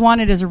Hot Girls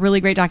Wanted is a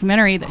really great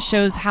documentary that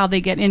shows how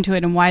they get into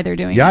it and why they're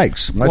doing it.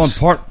 Yikes.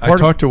 I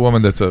talked to a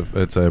woman that's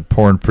a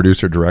porn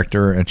producer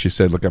director, and she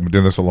said, "Look, I've been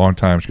doing this a long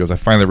time." She goes, "I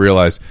finally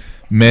realized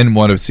men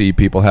want to see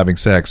people having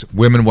sex.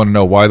 Women want to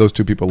know why those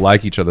two people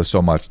like each other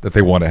so much that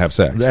they want to have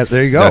sex."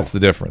 There you go. That's the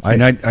difference.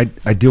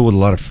 I deal with a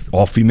lot of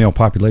all female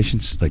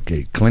populations, like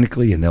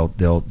clinically, and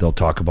they'll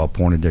talk about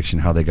porn addiction,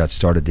 how they got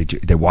started.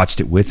 They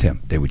watched it with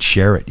him. They would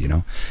share it,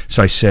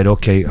 So I said,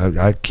 okay,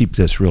 I keep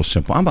this real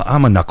simple. I'm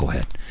a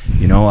knucklehead.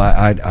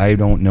 I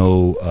don't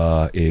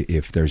know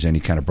if there's any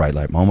kind of bright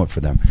light moment for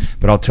them,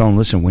 but I'll tell them,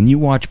 listen, when you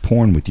watch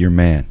porn with your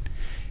man,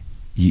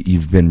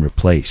 you've been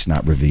replaced,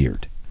 not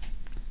revered.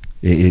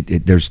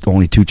 There's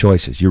only two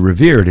choices. You're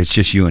revered, it's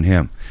just you and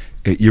him.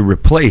 You're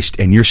replaced,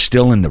 and you're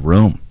still in the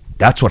room.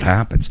 That's what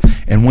happens.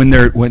 And what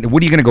are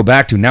you going to go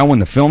back to now when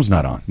the film's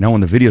not on? Now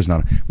when the video's not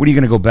on? What are you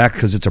going to go back,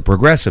 because it's a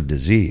progressive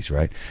disease,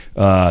 right?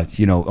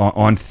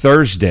 On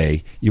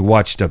Thursday you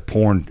watched a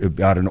porn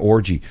about an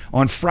orgy.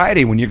 On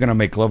Friday, when you're going to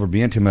make love or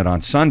be intimate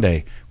on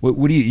Sunday,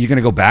 what are you going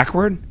to go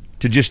backward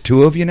to just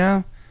two of you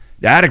now?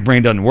 The addict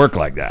brain doesn't work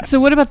like that.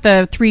 So what about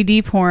the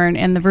 3D porn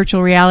and the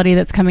virtual reality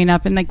that's coming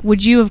up? And like,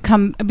 would you have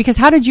come, because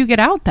how did you get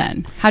out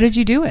then? How did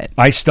you do it?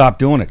 I stopped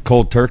doing it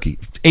cold turkey.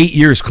 8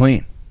 years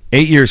clean.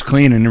 8 years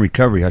clean and in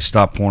recovery. I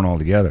stopped porn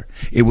altogether.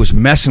 It was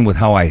messing with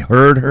how I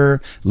heard her,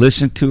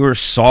 listened to her,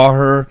 saw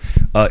her.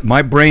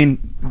 My brain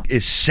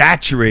is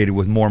saturated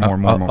with more.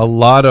 A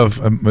lot of,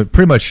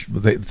 pretty much,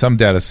 some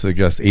data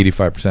suggests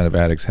 85% of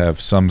addicts have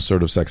some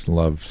sort of sex and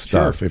love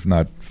stuff, if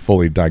not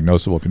fully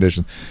diagnosable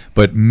conditions.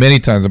 But many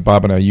times, and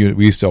Bob and I,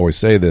 we used to always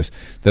say this,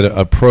 that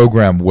a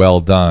program well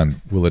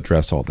done will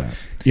address all that.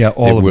 Yeah,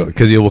 all of it.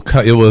 Because it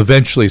will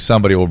eventually,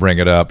 somebody will bring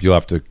it up. You'll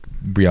have to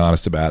be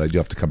honest about it. You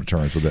have to come to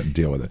terms with it and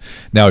deal with it.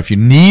 Now, if you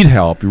need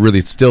help, you're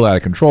really still out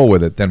of control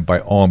with it, then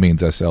by all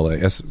means,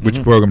 SLA.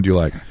 Which program do you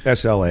like?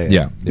 SLA.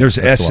 Yeah. There's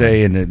SA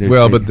and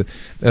but the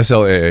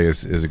SLAA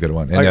is a good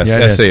one. And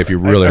SA, if you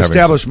really have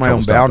established my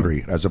own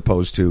boundary, as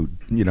opposed to,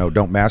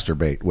 don't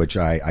masturbate, which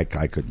I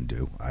couldn't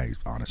do. I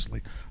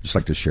honestly just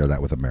like to share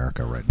that with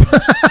America right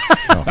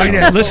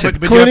now. Listen,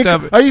 but you have to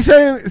have, are you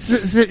saying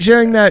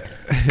sharing that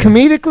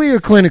comedically or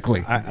clinically?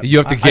 you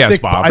have to guess,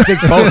 Bob. I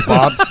think both,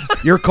 Bob.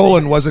 Your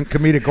colon wasn't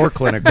comedic or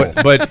clinical.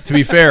 But to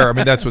be fair, I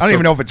mean, that's what I don't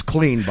even know if it's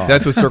clean, Bob.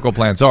 That's what circle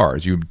plans are.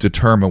 Is you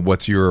determine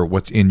what's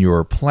in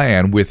your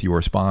plan with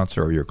your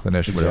sponsor or your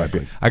clinician.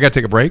 Exactly. I got to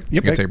take a break.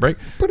 Yep. Take a break.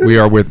 We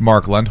are with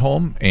Mark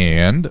Lundholm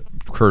and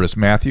Curtis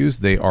Matthews.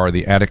 They are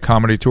the Addict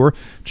Comedy Tour.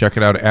 Check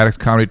it out at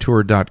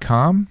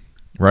addictcomedytour.com.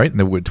 Right, and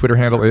the Twitter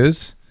handle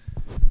is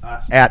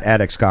at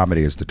Addicts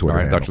Comedy is the Twitter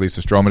handle. Dr.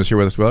 Lisa Stroman is here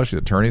with us as well. She's an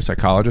attorney,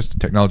 psychologist.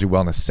 Technology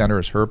Wellness Center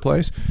is her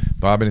place.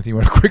 Bob, anything you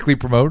want to quickly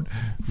promote?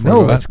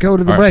 No, let's go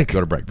to the break. Go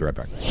to break. Be right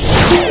back.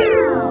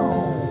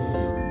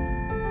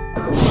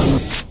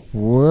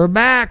 We're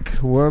back.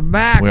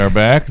 We are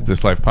back.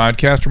 This Life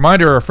Podcast.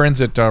 Reminder, our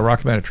friends at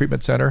Rocky Mountain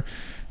Treatment Center,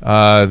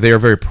 they are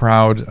very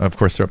proud. Of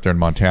course, they're up there in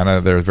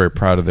Montana. They're very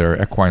proud of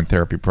their equine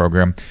therapy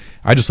program.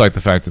 I just like the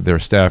fact that their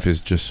staff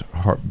is just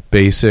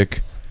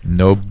basic,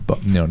 no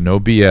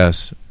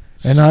BS.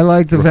 And I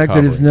like the fact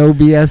that it's no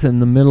BS in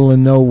the middle of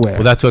nowhere.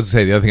 Well, that's what I was to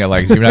say. The other thing I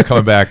like is you're not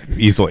coming back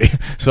easily.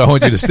 So I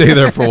want you to stay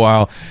there for a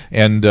while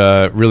and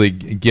really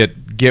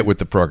get with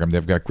the program.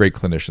 They've got great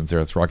clinicians there.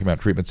 It's Rocky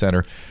Mountain Treatment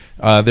Center.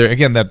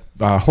 The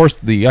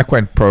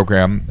equine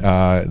program,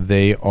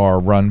 they are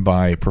run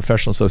by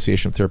Professional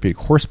Association of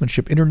Therapeutic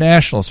Horsemanship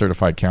International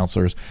certified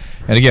counselors.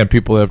 And again,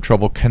 people have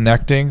trouble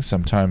connecting.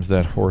 Sometimes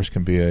that horse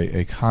can be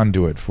a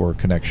conduit for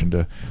connection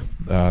to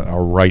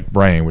our right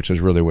brain, which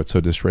is really what's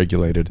so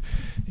dysregulated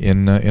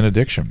in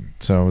addiction.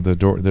 So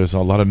there's a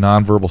lot of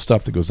nonverbal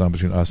stuff that goes on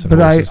between us and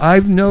horses.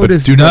 I've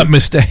noticed. But do not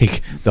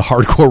mistake, the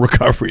hardcore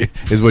recovery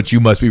is what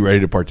you must be ready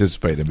to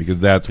participate in, because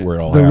that's where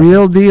it all happens. The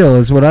real deal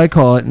is what I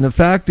call it. And the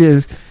fact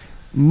is,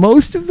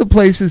 most of the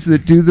places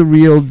that do the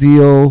real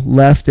deal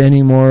left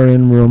anymore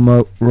in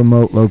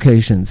remote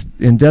locations.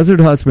 In Desert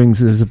Hot Springs,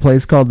 there's a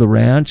place called The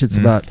Ranch. It's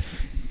about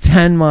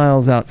 10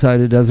 miles outside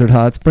of Desert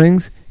Hot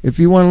Springs. If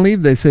you want to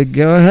leave, they say,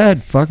 go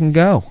ahead, fucking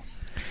go.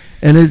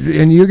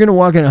 And you're going to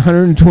walk in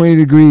 120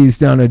 degrees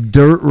down a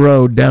dirt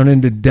road down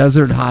into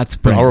Desert Hot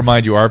Springs. I'll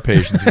remind you, our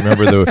patients,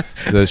 remember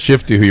the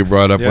shifty who you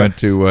brought up went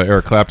to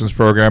Eric Clapton's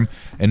program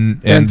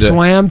and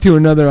swam to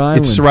another island.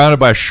 It's surrounded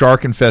by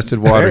shark-infested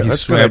water. Hey, he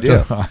swam to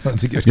the island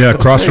to get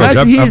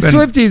Crossroads.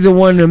 Swifty's a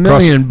 1 in a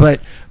million,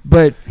 but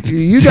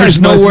you guys there's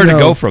nowhere to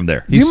go from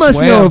there. You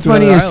must know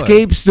funny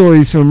escape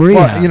stories from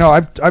rehab. Well,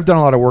 I've done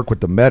a lot of work with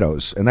the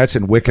Meadows, and that's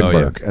in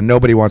Wickenburg, and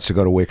nobody wants to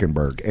go to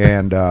Wickenburg.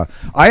 And I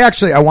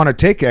want to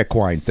take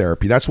equine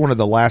therapy. That's one of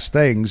the last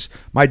things.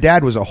 My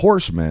dad was a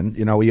horseman.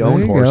 He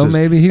owned horses.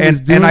 Maybe he was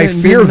doing and I it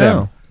and fear didn't them.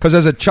 know. Because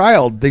as a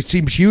child, they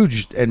seem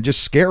huge and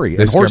just scary.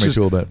 They and scare me too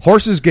a little bit.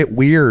 Horses get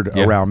weird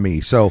around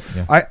me, so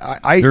it's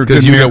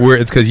because you get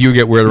weird. It's because you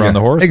get weird around the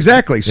horse.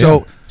 Exactly.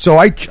 So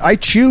I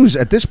choose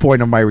at this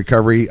point of my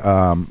recovery.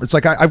 It's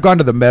like I've gone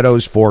to the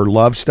Meadows for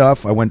love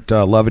stuff. I went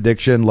love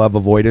addiction, love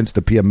avoidance,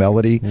 the Pia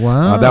Melody.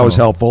 Wow, that was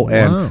helpful.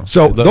 And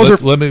so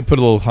let me put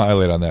a little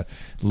highlight on that.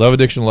 Love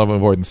addiction, love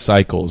avoidance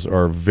cycles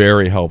are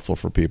very helpful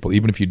for people,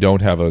 even if you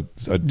don't have a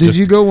Did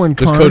you go when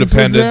Carnes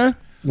was there?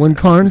 When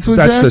Carnes was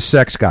That's there? the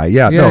sex guy.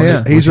 Yeah.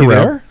 Was He's he around.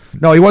 there?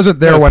 No, he wasn't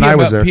there when I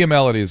was there. Pia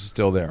Melody is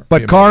still there.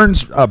 But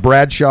Carnes,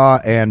 Bradshaw,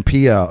 and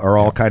Pia are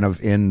all kind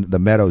of in the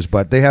Meadows,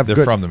 but they're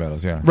from the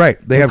Meadows, yeah. Right.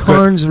 They have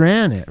Carnes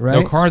ran it,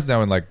 right? No, Carnes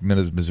now in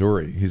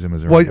Missouri. He's in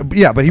Missouri. Well,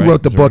 yeah, but he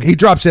wrote the book. He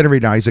drops in every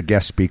now. He's a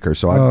guest speaker,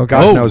 so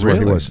God knows where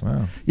he was.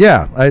 Wow.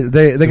 Yeah,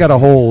 they got a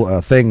whole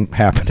thing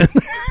happening.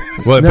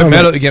 Well,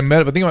 but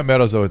thing about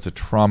Meadows, though, it's a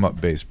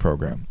trauma-based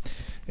program.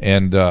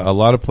 And a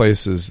lot of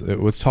places,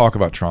 let's talk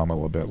about trauma a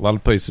little bit. A lot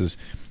of places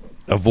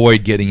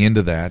avoid getting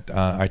into that.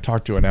 I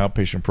talked to an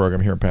outpatient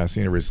program here in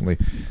Pasadena recently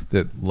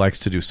that likes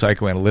to do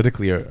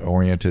psychoanalytically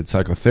oriented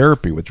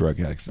psychotherapy with drug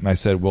addicts, and I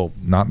said, well,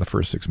 not in the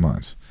first 6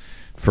 months.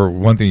 For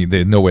one thing,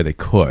 there's no way they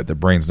could. The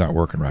brain's not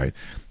working right.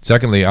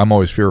 Secondly, I'm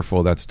always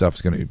fearful that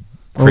stuff's going to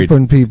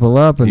open people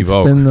up and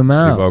spin them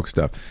out. Evoke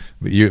stuff.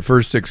 But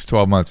first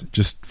 6-12 months,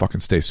 just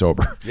fucking stay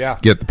sober. Yeah.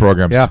 Get the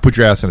program. Yeah. Just put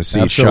your ass in a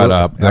seat. Absolutely. Shut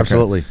up.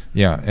 Absolutely.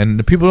 Yeah. And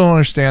the people don't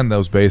understand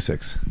those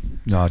basics.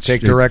 No,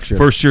 Take direction.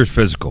 First year is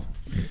physical.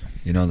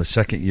 You know, the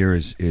second year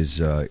is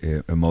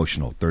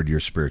emotional. Third year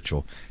is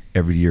spiritual.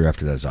 Every year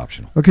after that is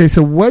optional. Okay,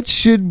 so what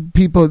should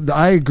people...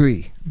 I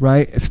agree,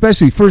 right?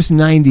 Especially first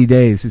 90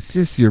 days. It's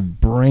just your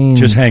brain...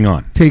 Just hang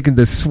on. Taking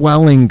the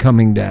swelling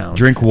coming down.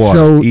 Drink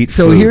water, eat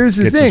So food, here's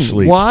the get some thing.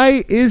 sleep.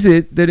 Why is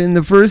it that in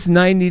the first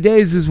 90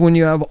 days is when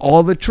you have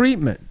all the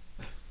treatment?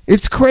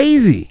 It's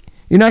crazy.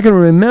 You're not going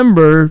to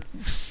remember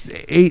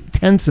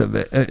 8/10 of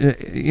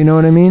it. You know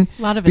what I mean?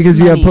 A lot of it's because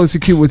you have money.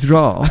 post-acute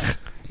withdrawal.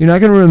 You're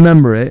not going to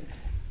remember it.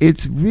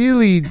 It's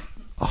really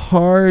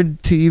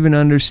hard to even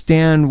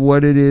understand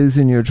what it is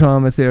in your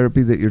trauma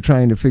therapy that you're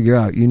trying to figure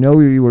out. You know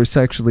you were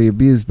sexually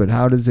abused, but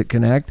how does it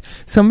connect?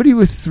 Somebody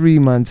with 3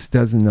 months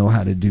doesn't know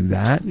how to do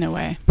that. No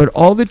way. But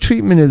all the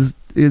treatment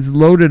is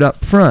loaded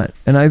up front.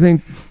 And I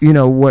think,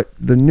 what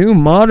the new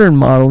modern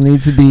model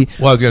needs to be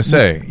Well, I was going to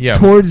say, yeah.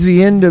 towards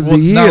the end of the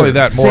year. Not only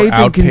that, more safe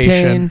and outpatient,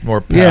 contained.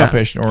 more Yeah.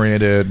 outpatient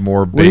oriented,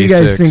 more What do you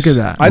basics. guys think of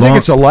that? I think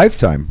it's a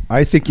lifetime.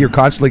 I think you're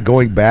constantly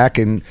going back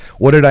and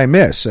what did I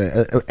miss?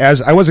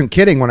 As I wasn't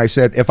kidding when I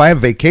said if I have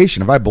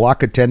vacation, if I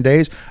block it 10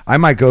 days, I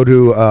might go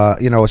to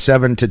a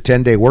 7 to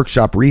 10 day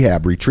workshop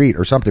rehab retreat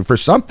or something for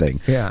something.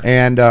 Yeah.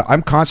 And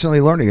I'm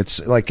constantly learning.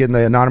 It's like in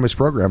the anonymous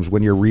programs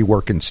when you're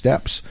reworking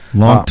steps.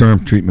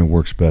 Long-term treatment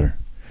works better.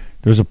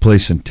 There's a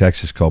place in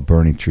Texas called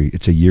Burning Tree.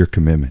 It's a year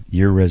commitment,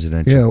 year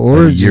residential. Yeah, and a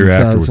Origins year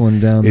has afterward. one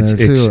down it's,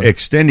 there, It's too.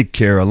 Extended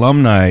Care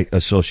Alumni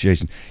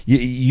Association.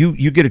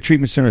 You get a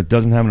treatment center that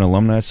doesn't have an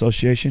alumni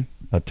association,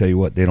 I'll tell you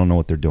what, they don't know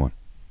what they're doing.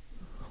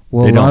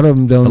 Well, They a lot of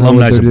them don't know what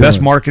Alumni is they're the best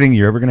doing. marketing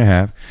you're ever going to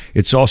have.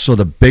 It's also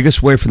the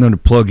biggest way for them to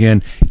plug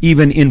in,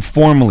 even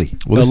informally.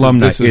 Well, this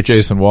alumni. is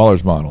Jason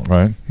Waller's model,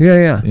 right?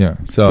 Yeah. Yeah.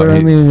 So, But I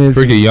mean, it's-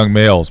 particularly young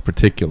males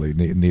particularly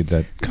need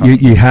that.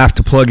 You have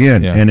to plug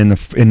in, Yeah. and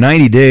in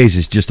 90 days,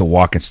 it's just a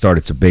walk and start.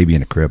 It's a baby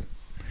in a crib,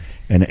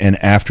 and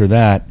after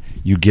that,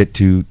 you get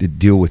to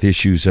deal with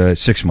issues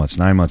 6 months,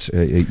 9 months,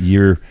 a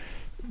year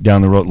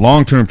down the road.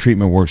 Long-term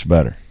treatment works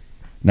better.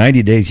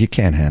 90 days, you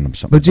can't hand them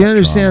something. But you about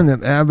understand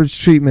trauma. that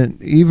average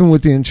treatment, even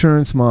with the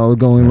insurance model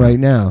going right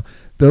now,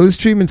 those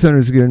treatment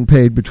centers are getting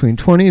paid between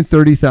 $20,000 and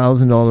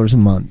 $30,000 a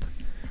month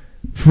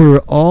for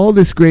all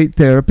this great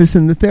therapists,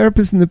 and the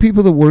therapists and the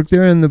people that work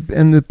there, and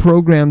the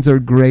programs are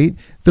great.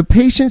 The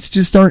patients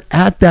just aren't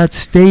at that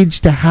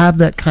stage to have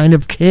that kind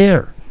of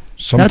care.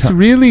 That's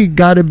really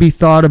got to be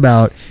thought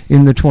about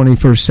in the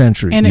 21st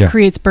century. And it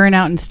creates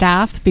burnout in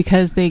staff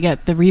because they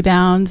get the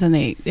rebounds, and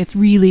it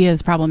really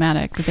is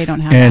problematic that they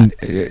don't have And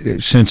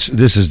that. since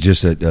this is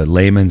just a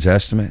layman's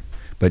estimate,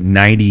 but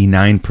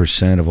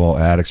 99% of all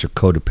addicts are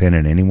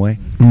codependent anyway.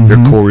 Mm-hmm.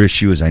 Their core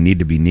issue is I need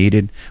to be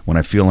needed. When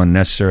I feel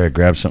unnecessary, I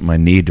grab something I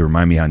need to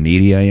remind me how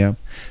needy I am.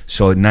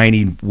 So at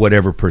 90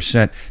 whatever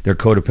percent, they're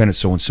codependent.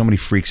 So when somebody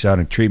freaks out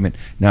in treatment,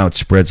 now it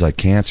spreads like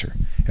cancer.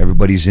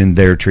 Everybody's in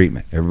their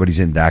treatment. Everybody's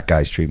in that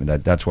guy's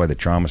treatment. That's why the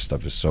trauma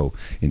stuff is so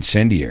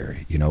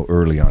incendiary,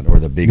 early on, or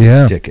the big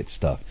ticket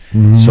stuff.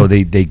 Mm-hmm. So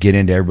they get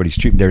into everybody's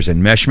treatment. There's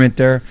enmeshment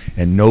there,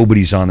 and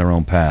nobody's on their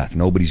own path.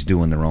 Nobody's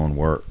doing their own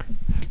work.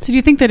 So do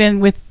you think that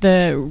with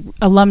the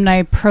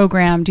alumni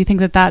program, do you think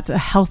that that's a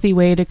healthy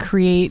way to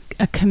create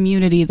a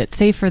community that's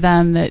safe for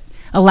them, that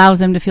allows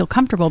them to feel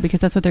comfortable, because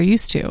that's what they're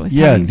used to?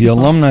 Yeah, the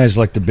alumni is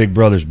like the big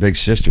brothers, big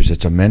sisters.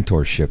 It's a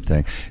mentorship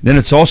thing. Then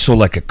it's also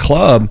like a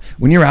club.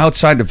 When you're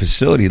outside the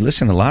facility,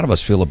 listen, a lot of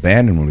us feel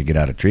abandoned when we get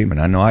out of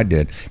treatment. I know I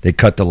did. They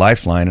cut the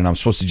lifeline, and I'm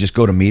supposed to just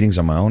go to meetings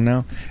on my own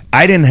now.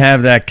 I didn't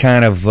have that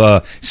kind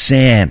of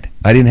sand.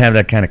 I didn't have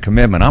that kind of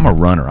commitment. I'm a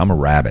runner. I'm a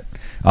rabbit.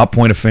 I'll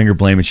point a finger,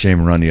 blame and shame,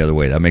 and run the other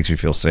way. That makes me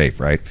feel safe,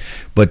 right?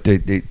 But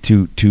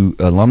to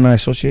Alumni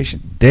Association,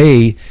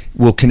 they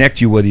will connect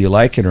you whether you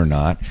like it or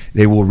not.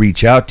 They will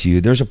reach out to you.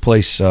 There's a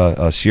place,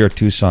 Sierra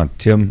Tucson,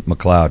 Tim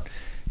McLeod.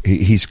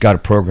 He's got a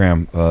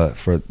program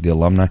for the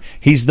alumni.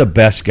 He's the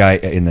best guy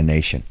in the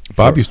nation.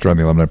 Bob used to run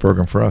the alumni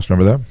program for us.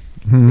 Remember that?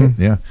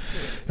 Mm-hmm. Yeah.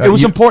 It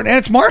was important, and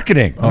it's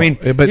marketing. I mean,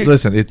 but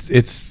listen,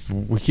 it's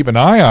we keep an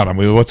eye on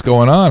them. What's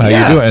going on? How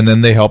you doing? And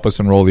then they help us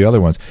enroll the other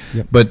ones.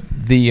 Yep. But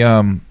the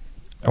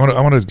I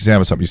want to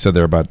examine something you said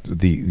there about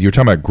you're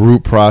talking about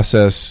group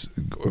process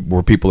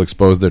where people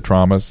expose their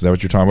traumas. Is that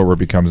what you're talking about, where it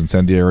becomes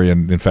incendiary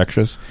and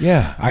infectious?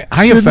 Yeah.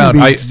 I have found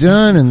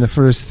done in the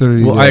first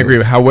 30 Well, days. I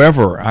agree.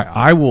 However,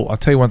 I'll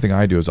tell you one thing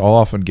I do is I'll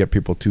often get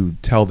people to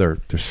tell their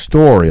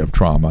story of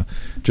trauma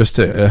just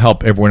to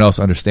help everyone else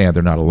understand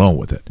they're not alone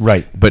with it.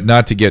 Right. But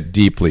not to get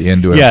deeply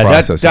into it and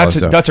process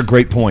that's a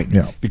great point.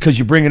 Yeah. Because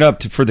you bring it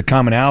up for the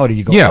commonality.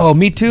 You go, Yeah. oh,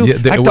 me too.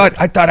 Yeah,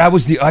 I thought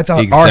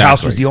our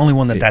house was the only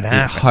one that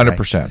happened.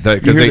 100%.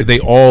 Because they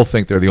all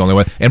think they're the only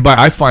one. And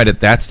I find at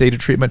that stage of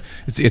treatment,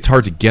 it's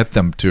hard to get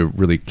them to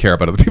really care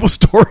about other people's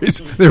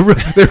stories. They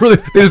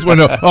just want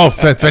to know. Oh,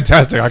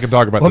 fantastic! I can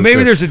talk about. Well, this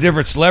maybe too. there's a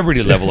different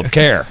celebrity level of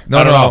care.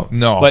 No.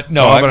 But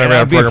no, I've been around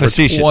I'm the being program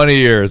facetious. for 20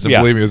 years, and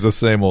Yeah. believe me, it's the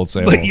same old.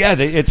 But yeah,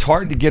 it's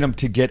hard to get them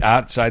to get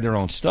outside their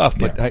own stuff.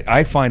 But Yeah.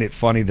 I find it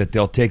funny that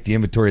they'll take the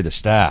inventory of the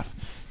staff.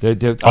 Are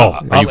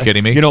you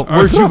kidding me? You know,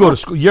 where'd you go to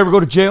school? You ever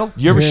go to jail?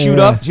 You ever shoot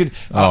up?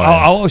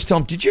 I'll always tell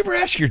them, did you ever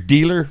ask your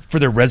dealer for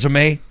their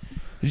resume?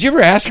 Did you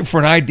ever ask him for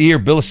an ID or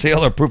bill of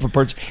sale or proof of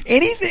purchase?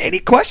 Any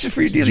questions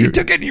for your dealer? You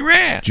took it and you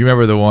ran. Do you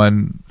remember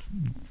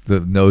the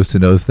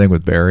nose-to-nose thing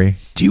with Barry?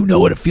 Do you know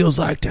what it feels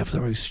like to have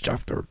somebody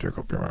stuffed or dick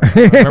up your mouth?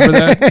 Remember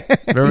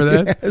that?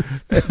 Remember that?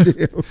 Yes, I do.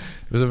 It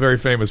was a very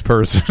famous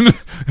person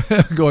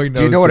going nose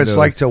Do you know what to it's nose.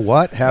 like to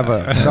what? Have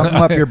something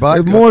up your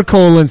butt? More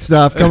colon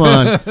stuff. Come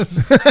on.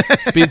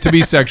 to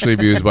be sexually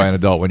abused by an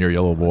adult when you're a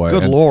little boy.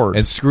 Good and, Lord.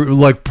 And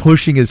like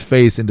pushing his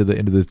face into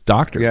this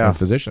doctor or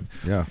physician.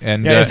 Yeah.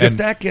 And As if and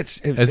that gets...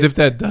 as if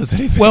that does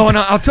anything. Well, and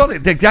I'll tell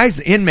the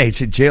guys,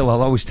 inmates at jail,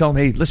 I'll always tell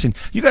them, hey, listen,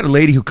 you got a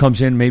lady who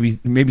comes in, maybe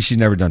she's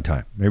never done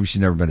time. Maybe she's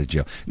never been to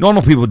jail.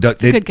 Normal people...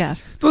 Good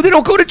guess. Well, they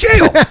don't go to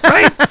jail,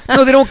 right?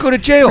 No, they don't go to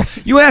jail.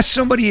 You ask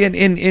somebody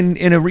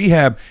in a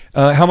rehab,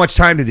 how much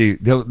time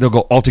did they'll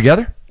go all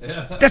together?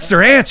 Yeah. That's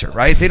their answer,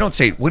 right? They don't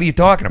say, what are you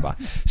talking about?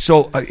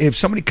 So if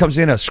somebody comes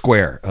in a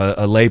square,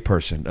 a lay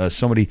person,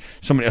 somebody,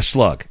 a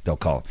slug, they'll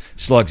call them.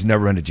 Slugs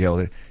never been to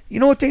jail. You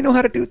know what they know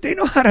how to do? They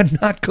know how to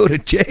not go to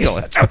jail.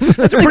 That's a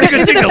pretty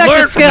good thing to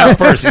learn from that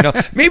person. You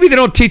know? Maybe they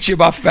don't teach you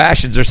about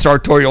fashions or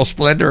sartorial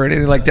splendor or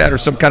anything like that or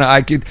some kind of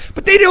IQ,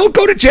 but they don't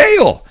go to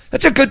jail.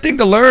 That's a good thing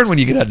to learn when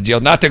you get out of jail,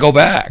 not to go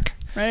back.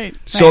 Right.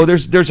 So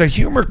there's a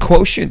humor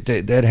quotient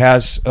that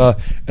has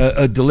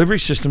a delivery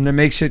system that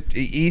makes it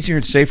easier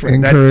and safer.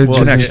 Encourage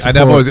That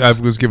I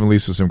was giving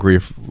Lisa some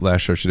grief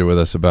last show she did with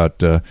us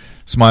about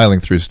smiling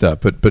through stuff,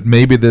 but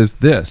maybe there's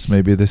this.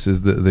 Maybe this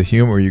is the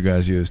humor you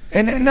guys used.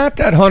 And not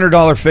that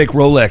 $100 fake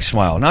Rolex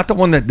smile, not the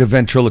one that the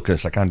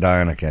ventriloquist, like I'm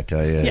dying, I can't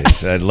tell you.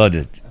 I'd love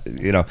it,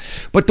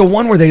 but the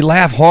one where they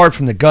laugh hard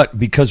from the gut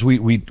because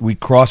we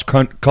cross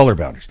color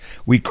boundaries,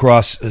 we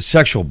cross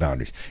sexual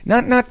boundaries.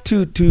 Not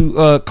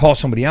to call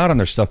somebody out on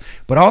their stuff,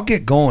 but I'll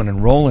get going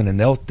and rolling, and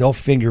they'll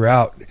figure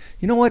out.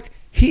 You know what?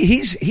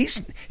 He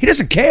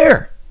doesn't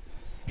care.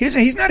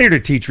 He's not here to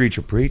teach, reach,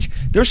 or preach.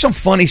 There's some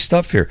funny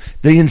stuff here.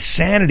 The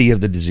insanity of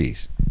the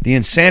disease. The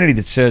insanity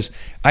that says,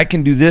 I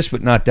can do this,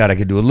 but not that. I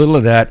can do a little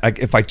of that.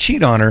 If I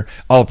cheat on her,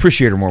 I'll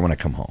appreciate her more when I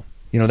come home.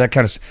 You know, that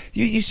kind of...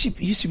 You see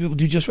people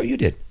do just what you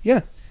did.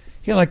 Yeah,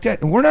 like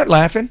that. And we're not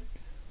laughing,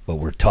 but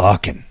we're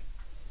talking.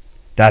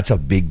 That's a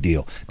big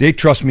deal. They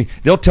trust me.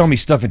 They'll tell me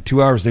stuff in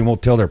 2 hours they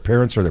won't tell their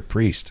parents or their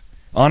priest.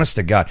 Honest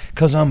to God.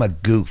 Because I'm a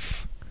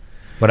goof.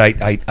 But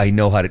I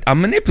know how to...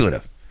 I'm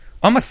manipulative.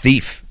 I'm a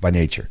thief by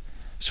nature.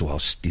 So I'll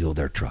steal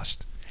their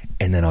trust,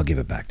 and then I'll give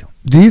it back to them.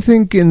 Do you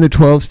think in the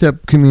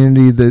 12-step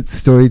community that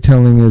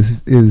storytelling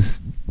is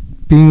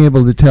being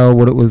able to tell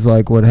what it was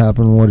like, what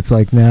happened, what it's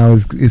like now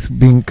is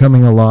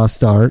becoming a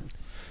lost art?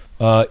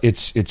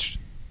 It's.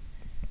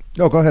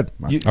 Oh, go ahead.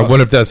 I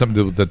wonder if that's something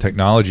to do with the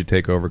technology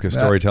takeover, because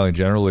storytelling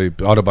generally,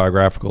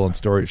 autobiographical and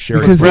story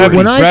sharing. Because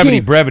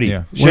brevity.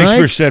 Yeah.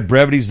 Shakespeare said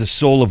brevity's the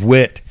soul of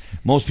wit.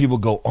 Most people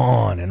go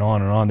on and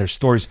on and on. Their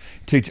stories.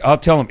 I'll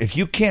tell them, if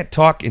you can't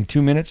talk in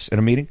 2 minutes at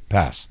a meeting,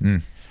 pass.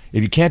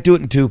 If you can't do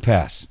it in 2,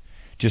 pass.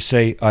 Just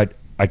say,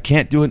 I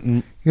can't do it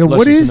in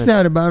what is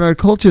that about our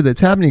culture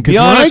that's happening? Because Be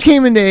when I honest.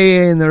 came into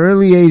AA in the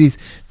early 80s,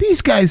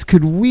 these guys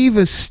could weave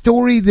a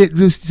story that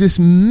was just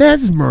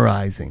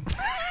mesmerizing.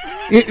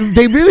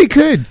 They really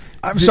could.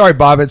 I'm sorry,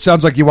 Bob. It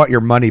sounds like you want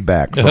your money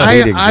back for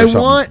meetings I or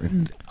something.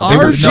 want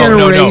our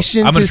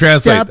generation I'm to gonna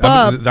translate. step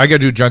up. I got to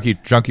do junkie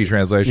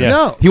translation. Yeah.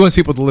 No. He wants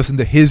people to listen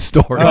to his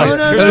story. No.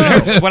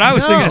 What I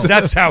was No. thinking is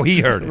that's how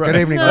he heard it. Good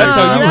evening. No, That's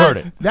how you that- heard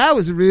it. That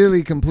was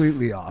really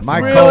completely off. My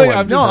Really? colon.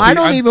 I'm No, just- I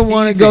don't I'm even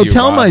want to teasing go you,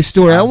 tell Bob. my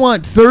story. I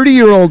want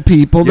 30-year-old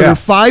people that Yeah. are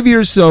 5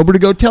 years sober to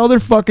go tell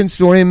their fucking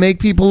story and make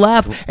people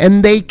laugh,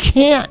 and they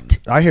can't.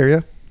 I hear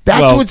you. That's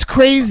Well, what's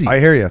crazy. I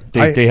hear you.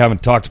 They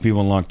haven't talked to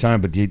people in a long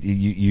time, but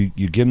you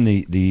give them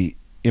the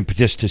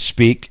impetus to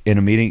speak in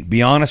a meeting.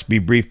 Be honest, be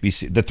brief, be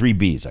the 3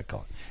 B's I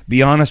call it.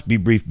 Be honest, be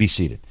brief, be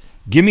seated.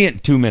 Give me it in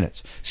 2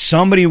 minutes.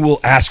 Somebody will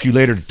ask you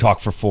later to talk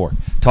for 4,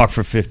 talk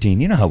for 15.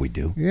 You know how we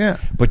do. Yeah.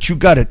 But you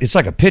got it. It's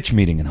like a pitch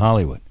meeting in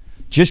Hollywood.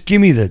 Just give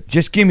me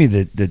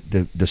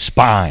the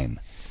spine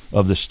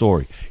of the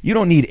story. You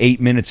don't need 8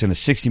 minutes in a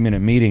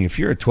 60-minute meeting. If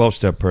you're a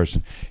 12-step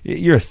person,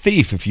 you're a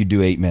thief if you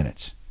do 8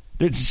 minutes.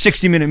 There's a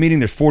 60-minute meeting.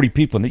 There's 40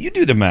 people in there. You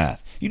do the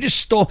math. You just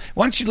stole.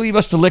 Why don't you leave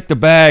us to lick the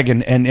bag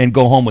and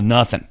go home with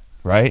nothing,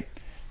 right?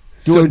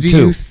 So it do too.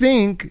 you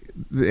think?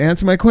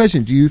 Answer my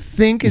question. Do you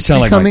think You it's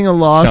sound like becoming a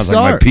lost sounds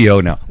art? like my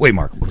PO now. Wait,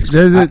 Mark.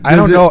 I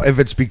don't know if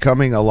it's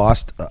becoming a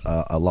lost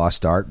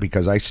art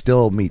because I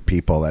still meet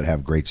people that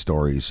have great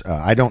stories.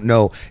 I don't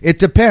know. It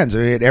depends. I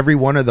mean, every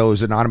one of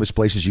those anonymous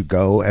places you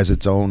go has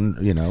its own.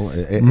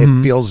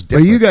 It feels But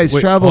different. you guys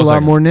travel a hold on lot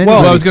second. more than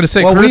anybody. Well, I was going to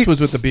say Well, Curtis we- was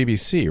with the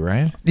BBC,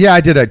 right? Yeah,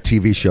 I did a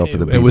TV show for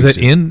the BBC. Was it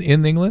in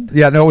England?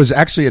 Yeah, no, it was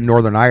actually in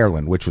Northern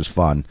Ireland, which was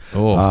fun.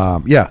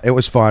 Oh. Yeah, it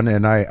was fun,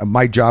 and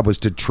my job was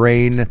to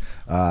train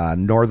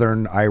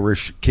Northern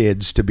Irish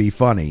kids to be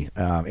funny,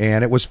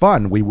 and it was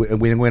fun. We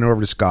went over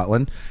to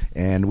Scotland,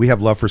 and we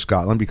have love for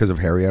Scotland because of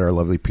Harriet, our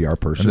lovely PR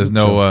person. And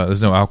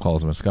there's no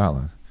alcoholism in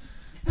Scotland.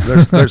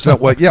 There's no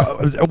what? Yeah,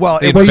 well,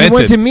 They But you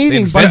went to invented-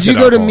 meetings. they Did you invented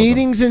go to alcoholism.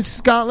 meetings in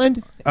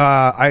Scotland?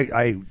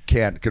 I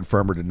can't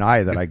confirm or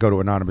deny that I go to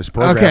anonymous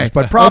programs, Okay,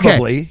 but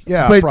probably, okay.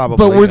 yeah, but, probably.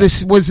 But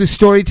yeah. was the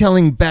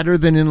storytelling better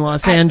than in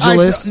Los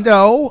Angeles?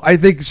 No, I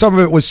think some of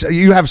it was.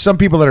 You have some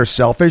people that are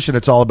selfish, and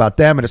it's all about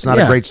them, and it's not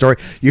a Yeah. great story.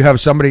 You have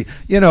somebody,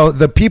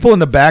 the people in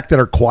the back that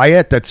are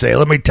quiet that say,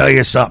 "Let me tell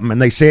you something," and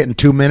they say it in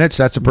 2 minutes.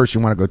 That's the person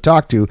you want to go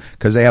talk to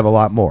because they have a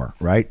lot more,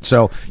 right?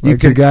 So you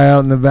Like the can. guy out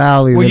in the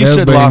valley Well, that you said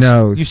everybody lost.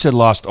 knows. You said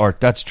lost art.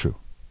 That's true.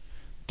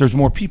 There's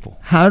more people.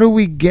 How do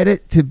we get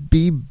it to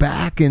be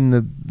back in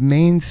the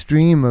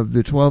mainstream of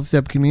the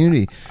 12-step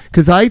community?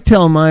 Because I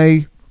tell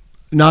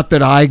not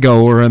that I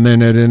go or am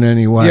in it in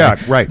any way. Yeah,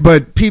 right.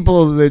 But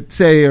people that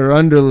say are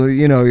under,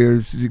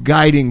 you're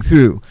guiding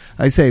through.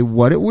 I say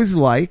what it was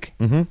like.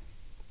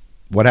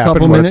 What Couple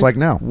happened? What minutes. it's like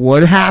now?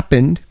 What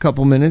happened?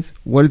 Couple minutes.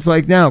 What it's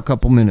like now?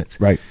 Couple minutes.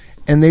 Right.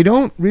 And they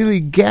don't really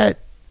get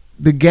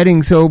the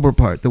getting sober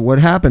part, the what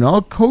happened.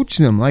 I'll coach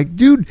them. Like,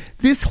 dude,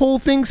 this whole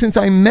thing since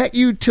I met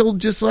you till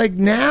just like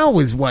now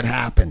is what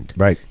happened.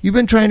 Right. You've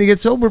been trying to get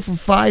sober for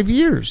 5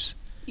 years.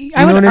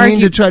 I would what I mean?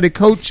 argue- To try to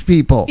coach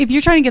people. If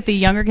you're trying to get the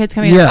younger kids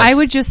coming Yes. in, I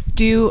would just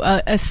do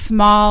a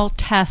small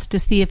test to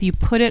see if you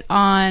put it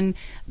on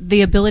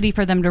the ability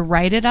for them to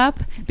write it up,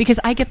 because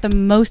I get the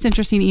most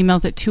interesting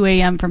emails at 2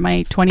 a.m. from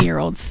my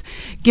 20-year-olds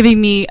giving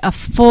me a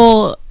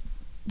full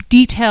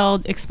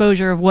detailed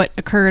exposure of what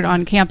occurred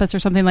on campus or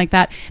something like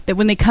that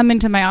when they come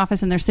into my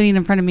office and they're sitting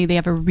in front of me, they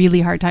have a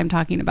really hard time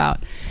talking about.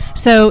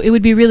 So it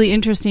would be really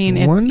interesting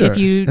if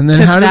you and then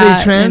took how do that they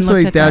and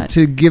translate looked at that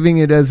to giving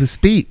it as a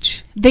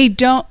speech? They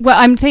don't. Well,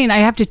 I'm saying I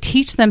have to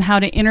teach them how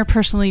to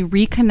interpersonally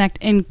reconnect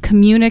and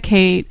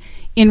communicate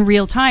in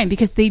real time,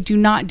 because they do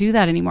not do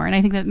that anymore. And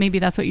I think that maybe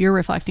that's what you're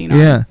reflecting on.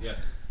 Yeah.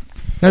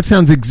 That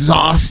sounds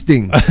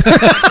exhausting.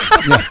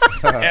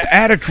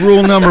 Addict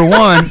rule number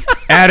one.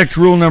 Addict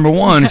rule number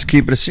one is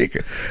keep it a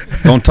secret.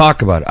 Don't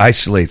talk about it.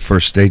 Isolate.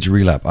 First stage of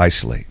relapse.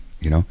 Isolate.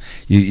 You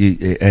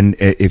and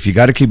if you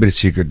got to keep it a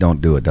secret,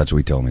 don't do it. That's what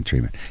we tell them in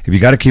treatment. If you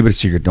got to keep it a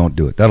secret, don't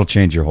do it. That'll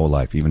change your whole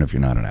life, even if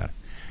you're not an addict.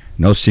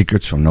 No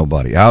secrets from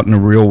nobody. Out in the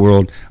real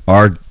world,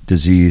 our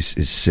disease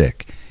is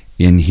sick.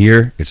 In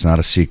here, it's not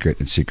a secret,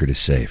 and secret is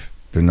safe.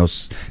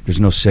 There's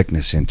no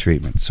sickness in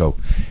treatment. So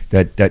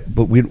but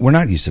we're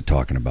not used to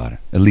talking about it,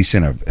 at least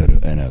in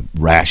a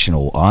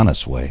rational,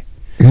 honest way.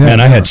 Yeah,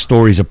 Man, I had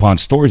stories upon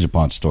stories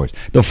upon stories.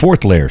 The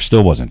fourth layer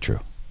still wasn't true.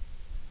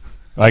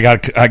 I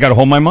got to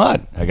hold my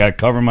mud. I got to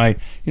cover my,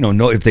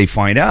 if they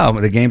find out,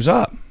 the game's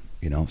up.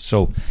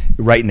 So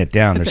writing it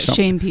down. But There's that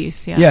something. shame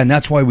piece, yeah. Yeah, and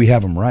that's why we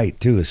have them write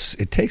too.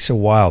 It takes a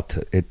while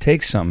it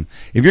takes something.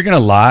 If you're going to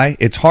lie,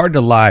 it's hard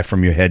to lie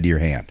from your head to your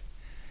hand.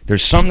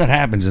 There's something that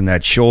happens in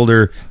that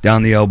shoulder,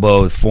 down the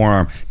elbow, the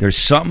forearm. There's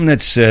something that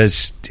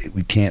says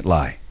we can't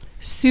lie.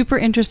 Super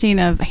interesting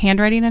of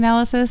handwriting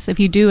analysis. If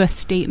you do a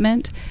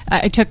statement,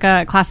 I took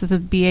classes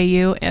with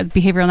BAU,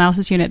 Behavioral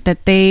Analysis Unit,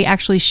 that they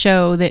actually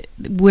show that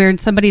where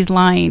somebody's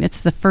lying,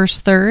 it's the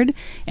first third,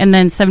 and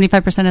then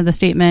 75% of the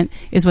statement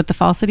is what the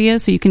falsity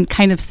is. So you can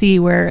kind of see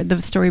where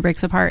the story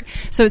breaks apart.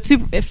 So it's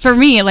super, for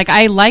me, like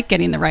I like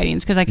getting the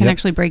writings because I can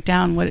actually break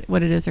down what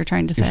it is they're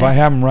trying to say. If I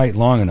have them write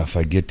long enough,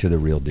 I get to the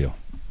real deal.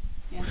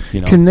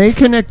 Can they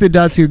connect the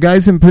dots? Your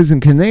guys in prison,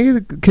 can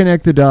they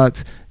connect the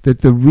dots that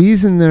the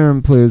reason they're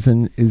in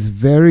prison is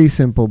very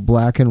simple,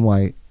 black and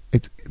white?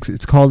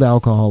 It's called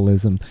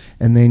alcoholism,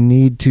 and they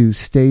need to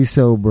stay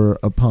sober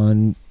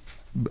upon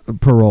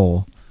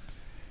parole.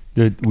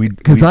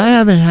 Because I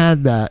haven't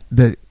had that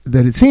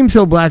it seems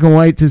so black and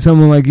white to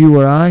someone like you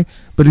or I,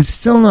 but it's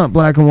still not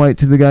black and white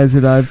to the guys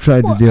that I've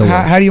tried to deal with.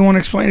 How do you want to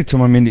explain it to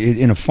them? I mean,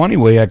 in a funny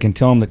way, I can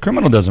tell them that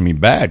criminal doesn't mean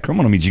bad.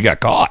 Criminal means you got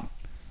caught,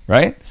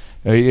 right?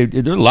 There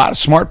are a lot of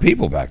smart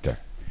people back there.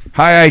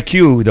 High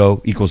IQ,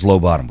 though, equals low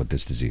bottom with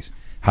this disease.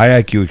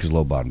 High IQ equals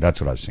low bottom. That's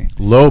what I've seen.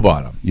 Low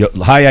bottom.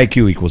 High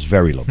IQ equals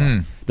very low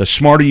bottom. The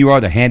smarter you are,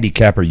 the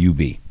handicapper you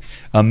be.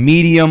 A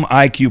medium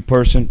IQ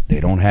person, they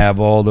don't have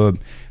all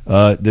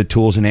the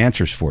tools and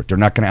answers for it. They're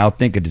not going to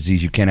outthink a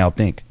disease you can't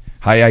outthink.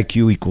 High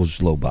IQ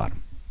equals low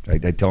bottom. I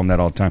tell them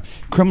that all the time.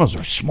 Criminals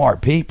are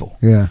smart people.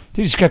 Yeah.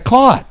 They just got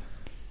caught.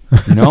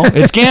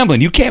 It's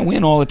gambling. You can't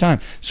win all the time.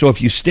 So if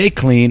you stay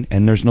clean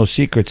and there's no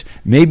secrets,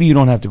 maybe you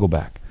don't have to go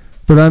back.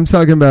 But I'm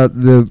talking about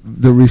the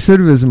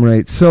recidivism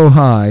rate so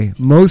high.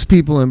 Most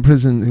people in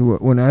prison,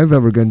 when I've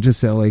ever gone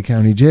just to LA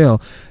County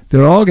Jail,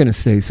 they're all going to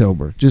stay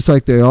sober, just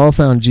like they all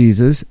found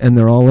Jesus and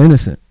they're all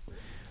innocent.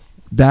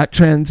 That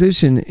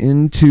transition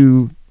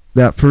into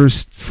that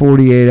first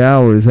 48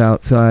 hours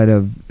outside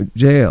of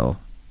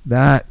jail,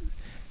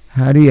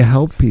 how do you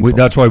help people?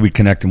 That's why we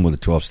connect them with a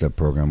 12-step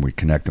program. We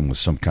connect them with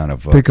some kind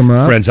of Pick 'em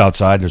up. Friends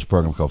Outside. There's a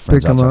program called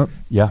Friends Pick 'em Outside. up.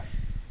 Yeah.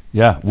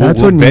 That's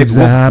what needs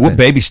to happen. We'll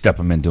baby step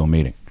them into a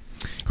meeting.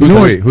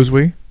 Who's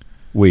we?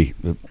 We,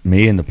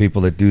 me, and the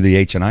people that do the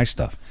H&I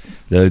stuff,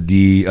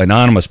 the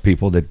anonymous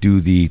people that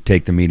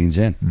take the meetings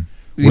in.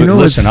 You know,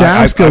 listen,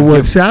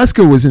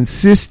 Saska was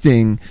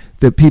insisting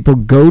that people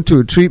go to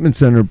a treatment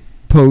center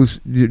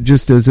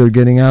just as they're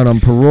getting out on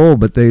parole,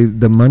 but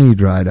the money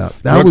dried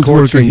up. That was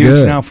courts working are huge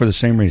good now for the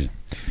same reason.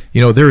 You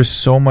know, there is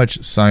so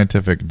much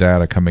scientific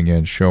data coming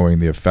in showing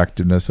the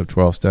effectiveness of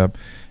 12-step,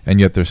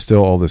 and yet there's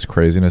still all this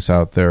craziness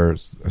out there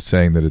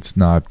saying that it's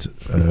not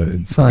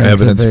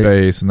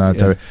evidence-based.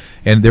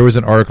 And there was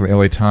an article in the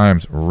LA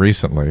Times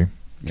recently,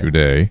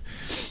 today,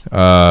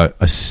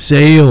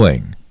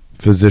 assailing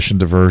physician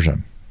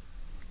diversion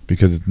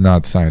because it's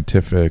not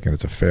scientific and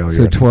it's a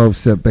failure. It's a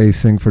 12-step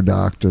based thing for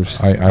doctors.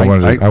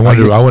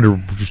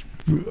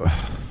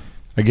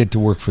 I get to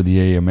work for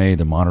the AMA,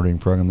 the monitoring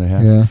program they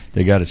have. Yeah.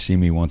 They got to see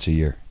me once a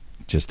year,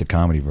 just the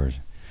comedy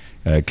version.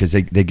 Because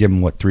they give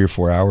them, 3 or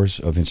 4 hours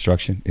of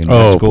instruction in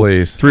med school?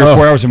 Please. 3 or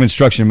 4 hours of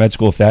instruction in med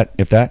school, if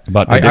that.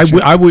 About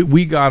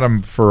we got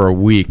them for a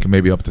week,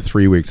 maybe up to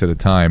 3 weeks at a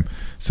time.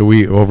 So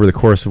we, over the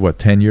course of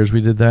 10 years,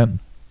 we did that.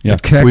 Yeah,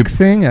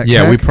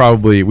 we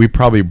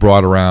probably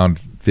brought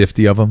around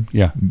 50 of them.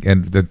 Yeah,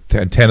 and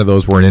 10 of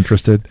those weren't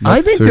interested.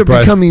 I think they're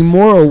becoming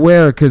more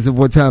aware because of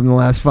what's happened the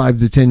last 5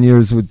 to 10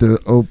 years with the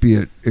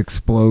opiate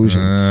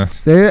explosion.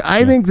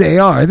 I think they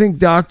are. I think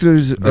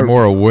doctors are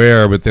more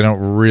aware, but they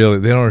don't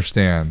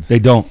understand. They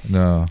don't.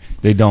 No,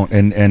 they don't.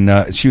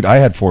 And shoot, I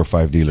had 4 or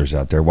 5 dealers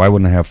out there. Why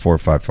wouldn't I have 4 or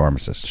 5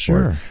 pharmacists?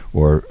 Sure.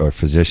 Or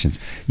physicians.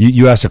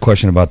 You asked a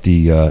question about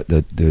the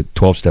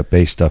 12-step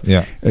based stuff.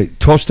 Yeah.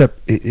 12-step.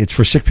 It's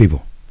for sick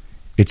people.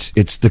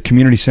 It's the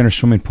community center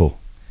swimming pool.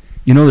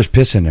 You know there's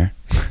piss in there.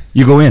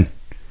 You go in.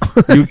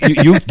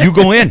 You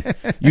go in.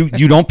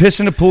 You don't piss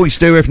in the pool. You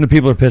stay away from the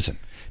people that are pissing.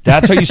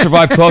 That's how you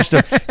survive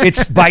 12-step.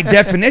 It's by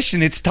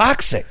definition, it's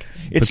toxic.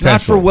 It's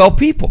not for well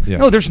people. Yeah.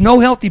 No, there's no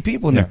healthy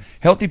people in there.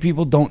 Healthy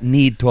people don't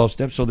need 12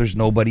 steps, so there's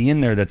nobody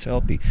in there that's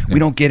healthy. We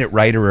don't get it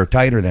righter or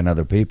tighter than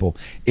other people.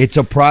 It's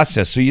a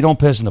process, so you don't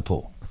piss in the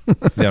pool.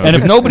 And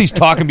if nobody's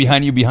talking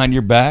behind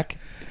your back,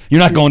 you're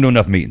not going to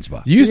enough meetings,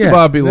 Bob. You used to,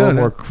 Bob, be a little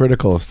more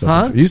critical of stuff.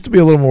 Huh? You used to be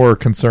a little more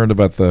concerned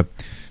about the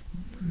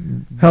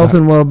health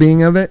and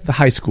well-being of it, the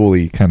high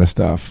school-y kind of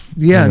stuff.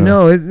 Yeah,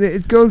 no,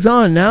 it goes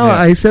on. Now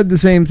I said the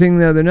same thing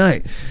the other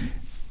night.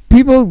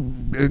 People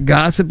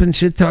gossip and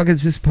shit talk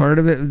is just part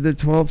of it, the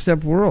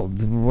 12-step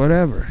world,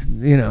 whatever.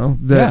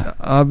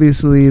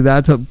 Obviously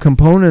that's a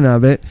component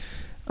of it.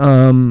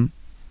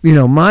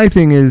 My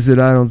thing is that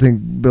I don't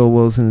think Bill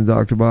Wilson and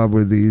Dr. Bob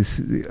were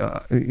these,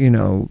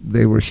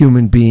 they were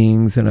human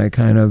beings, and I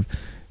kind of,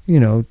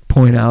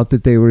 point out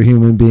that they were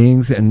human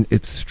beings, and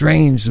it's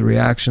strange the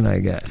reaction I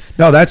get.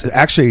 No,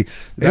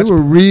 they were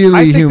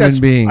really human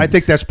beings. I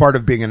think that's part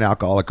of being an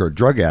alcoholic or a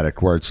drug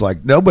addict, where it's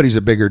like nobody's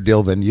a bigger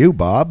deal than you,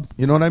 Bob.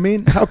 You know what I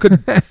mean? How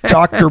could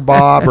Dr.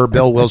 Bob or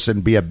Bill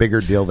Wilson be a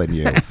bigger deal than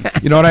you?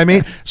 You know what I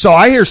mean? So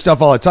I hear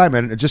stuff all the time,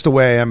 and just the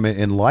way I am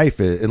in life,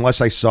 unless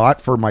I saw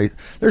it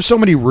there's so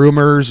many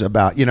rumors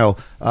about,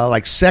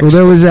 like sex. Well,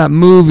 there was that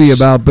movie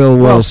about Bill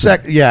Wilson.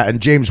 And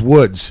James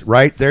Woods,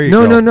 right? There you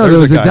go. No. There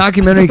was a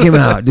documentary came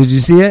out. Did you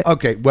see it?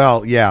 Okay,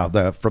 well,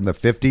 yeah, from the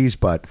 50s,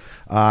 but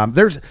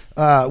there's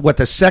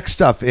the sex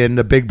stuff in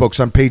the big books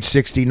on page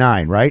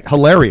 69, right?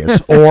 Hilarious,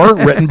 or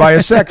written by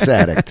a sex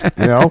addict,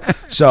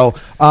 So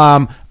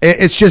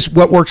it's just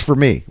what works for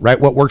me, right?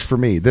 What works for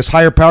me. This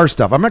higher power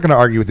stuff, I'm not going to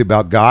argue with you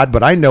about God,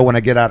 but I know when I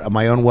get out of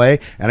my own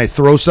way and I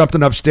throw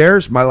something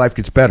upstairs, my life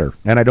gets better,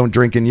 and I don't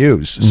drink and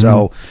use. Mm-hmm.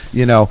 So,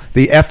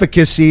 the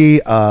efficacy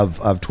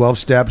of 12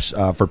 steps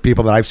for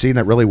people that I've seen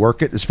that really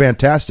work it is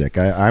fantastic.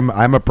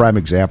 I'm a prime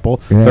example.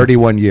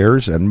 31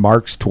 years, and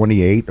Mark's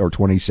 28 or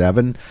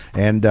 27,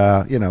 and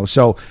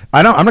so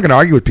I'm not going to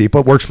argue with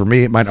people. It works for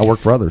me. It might not work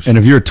for others. And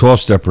if you're a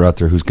 12-stepper out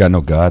there who's got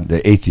no God,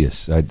 the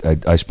atheists,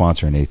 I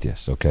sponsor an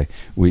atheist. Okay,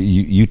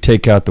 you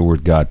take out the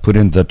word God, put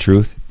in the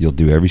truth, you'll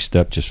do every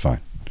step just fine.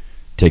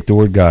 Take the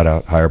word God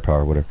out, higher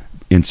power, whatever.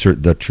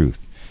 Insert the truth.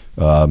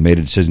 Made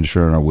a decision to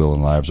turn our will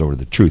and lives over to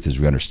the truth as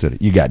we understood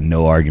it. You got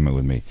no argument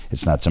with me.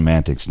 It's not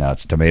semantics now.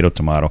 It's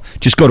tomato.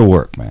 Just go to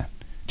work, man.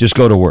 Just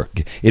go to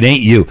work. It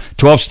ain't you.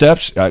 12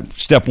 steps.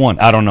 Step 1,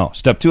 I don't know.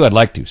 Step 2, I'd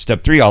like to.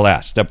 Step 3, I'll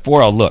ask. Step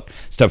 4, I'll look.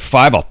 Step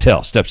 5, I'll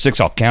tell. Step 6,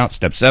 I'll count.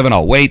 Step 7,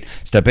 I'll wait.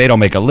 Step 8, I'll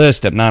make a list.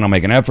 Step 9, I'll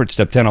make an effort.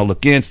 Step 10, I'll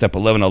look in. Step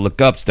 11, I'll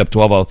look up. Step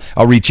 12,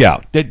 I'll reach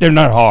out. They're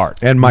not hard.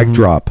 And mic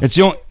drop. It's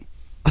the only...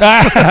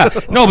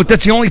 No, but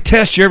that's the only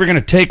test you're ever going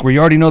to take where you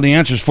already know the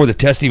answers before the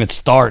test even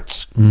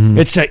starts. Mm-hmm.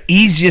 It's the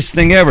easiest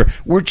thing ever.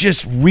 We're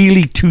just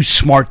really too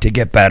smart to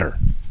get better.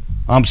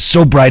 I'm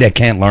so bright I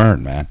can't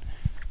learn, man.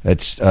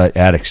 It's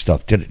addict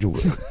stuff.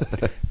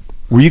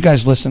 Were you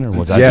guys listening, or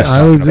was I? Yes,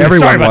 just, everyone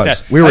sorry about was.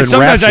 that. We were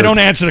sometimes I enraptured. don't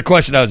answer the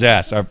question I was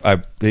asked.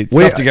 It's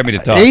tough to get me to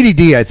talk.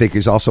 ADD, I think,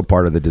 is also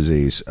part of the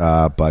disease.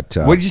 But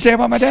What did you say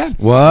about my dad?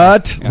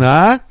 What?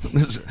 Huh?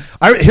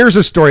 Here's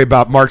a story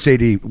about Mark's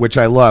AD, which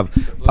I love.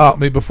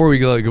 Before we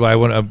go, I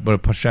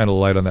want to shine a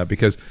light on that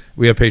because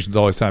we have patients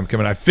all the time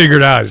coming. I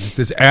figured out it's just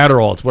this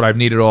Adderall. It's what I've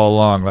needed all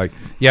along. Like,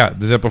 yeah,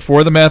 is it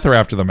before the meth or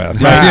after the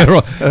meth? Right?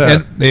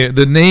 And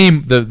the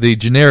name, the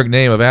generic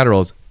name of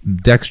Adderall is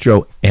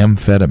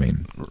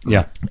dextroamphetamine.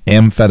 Yeah.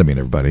 Amphetamine,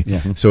 everybody.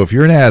 Yeah. So if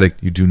you're an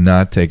addict, you do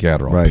not take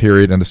Adderall. Right.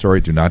 Period. End of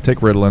story. Do not take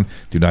Ritalin.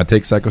 Do not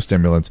take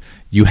psychostimulants.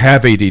 You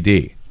have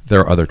ADD. There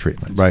are other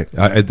treatments. Right.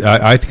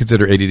 I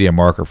consider ADD a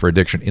marker for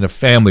addiction in a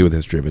family with a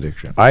history of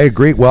addiction. I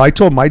agree. Well, I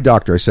told my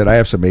doctor, I said, I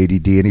have some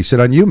ADD, and he said,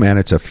 on you, man,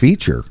 it's a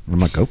feature. I'm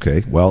like,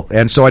 okay, well,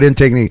 and so I didn't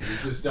take any. You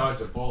just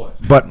dodged a bullet.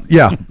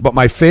 But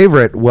my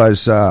favorite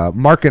was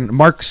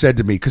Mark said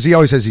to me, because he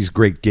always has these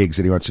great gigs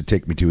that he wants to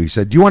take me to. He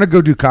said, do you want to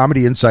go do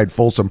comedy inside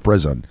Folsom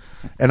Prison?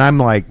 And I'm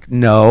like,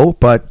 no,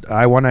 but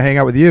I want to hang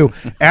out with you.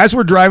 As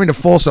we're driving to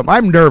Folsom,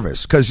 I'm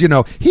nervous because,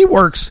 he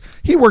works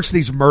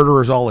these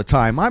murderers all the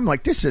time. I'm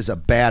like, this is a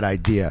bad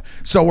idea.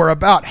 So we're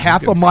about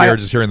half a mile. Scared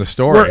just hearing the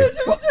story.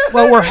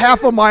 We're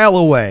half a mile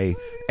away.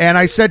 And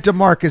I said to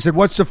Mark, I said,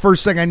 what's the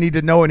first thing I need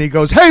to know? And he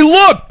goes, hey,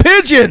 look,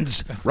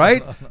 pigeons,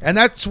 right? And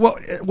that's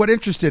what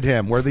interested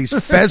him, were these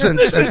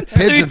pheasants and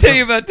pigeons. Let me tell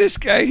you about this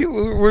guy.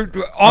 We're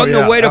on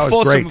the way to that was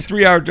Folsom, great.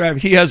 3-hour drive.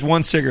 He has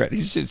one cigarette.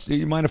 He says, do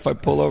you mind if I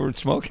pull over and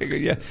smoke? I go,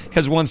 yeah. He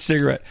has one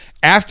cigarette.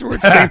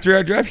 Afterwards, same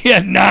 3-hour drive, he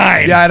had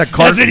 9. Yeah, I had a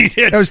cart. That's what he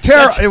did. It was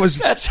terrible.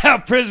 That's how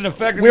prison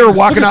affected We me. were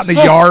walking out in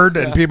the yard,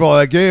 and people were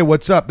like, hey,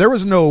 what's up? There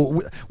was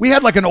no... We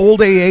had like an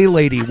old AA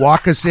lady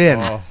walk us in.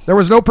 There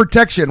was no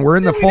protection. We're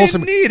in the We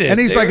Folsom... didn't need it. And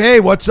he's They like, were- hey,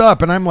 what's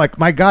up? And I'm like,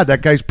 my God,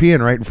 that guy's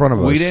peeing right in front of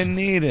us. We didn't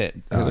need it.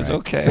 It was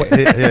okay.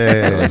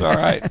 Yeah. It was all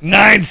right.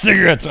 9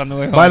 cigarettes on the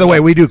way home. By the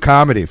way, we do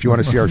comedy if you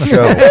want to see our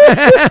show.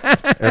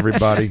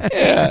 Everybody.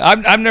 Yeah,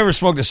 I've never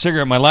smoked a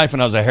cigarette in my life,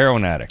 and I was a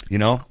heroin addict.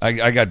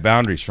 I got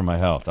boundaries for my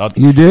health.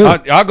 You do?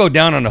 I'll go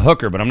down on a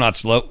hooker, but I'm not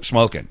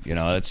smoking.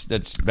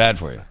 That's bad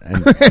for you.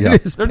 And, yeah.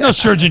 There's no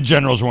Surgeon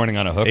General's warning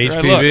on a hooker.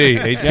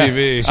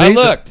 HPV. I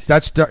looked.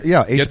 That's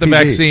HPV. Get the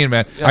vaccine,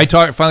 man. I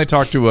finally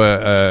talked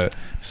to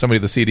somebody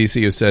at the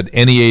CDC who said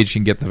any age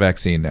can get the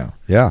vaccine now.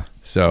 Yeah.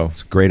 So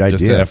It's a great just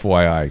idea. an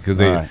FYI, because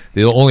Right.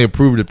 they only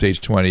approved it up to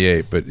age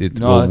 28, but it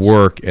will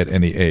work at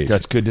any age.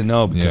 That's good to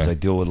know because Yeah. I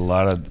deal with a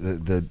lot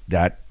of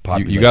that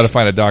population. You got to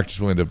find a doctor who's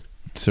willing to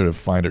sort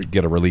of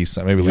get a release.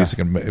 Maybe Lisa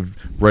can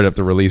write up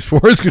the release for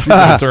us because she's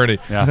an attorney.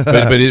 Yeah.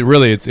 But it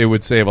really it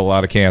would save a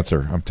lot of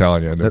cancer. I'm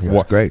telling you.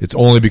 That's great. It's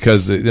only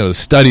because the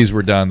studies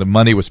were done, the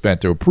money was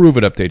spent to approve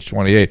it up to age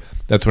 28.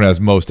 That's when it has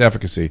most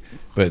efficacy.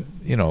 But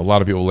a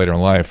lot of people later in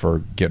life are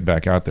getting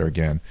back out there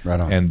again, Right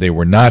on. and they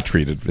were not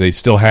treated. They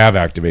still have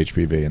active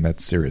HPV, and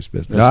that's serious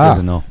business. That's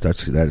good to know.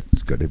 That's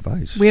good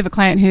advice. We have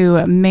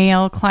a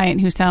male client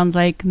who sounds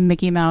like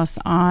Mickey Mouse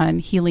on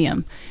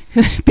helium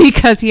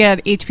because he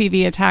had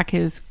HPV attack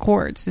his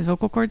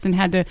vocal cords, and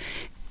had to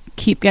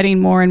keep getting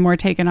more and more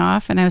taken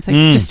off. And I was like,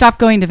 just stop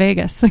going to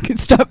Vegas. Like,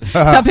 stop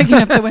picking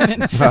up the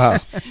women.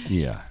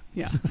 Yeah.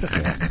 Yeah.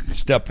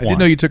 Step I one. didn't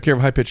know you took care of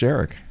high pitch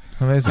Eric.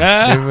 Amazing.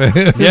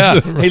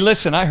 Yeah. Hey,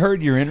 listen, I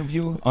heard your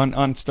interview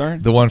on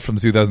Stern. The one from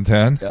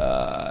 2010.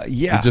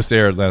 Yeah. It just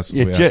aired last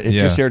week. It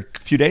just aired a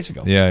few days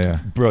ago. Yeah.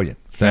 Brilliant.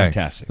 Thanks.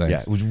 Fantastic. Thanks.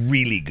 Yeah, it was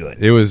really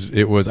good. It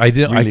was. I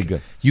didn't. Really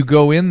good. You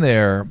go in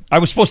there. I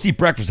was supposed to eat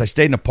breakfast. I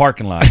stayed in the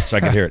parking lot so I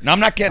could hear it. No, I'm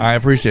not kidding. I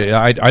appreciate it.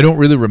 I don't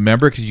really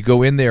remember because you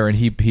go in there and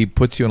he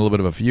puts you in a little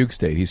bit of a fugue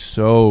state. He's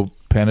so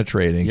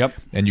penetrating. Yep.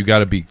 And you got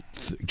to be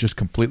just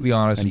completely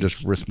honest and he-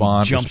 just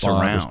respond. he jumps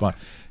respond, around. Respond.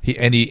 He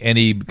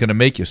going to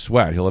make you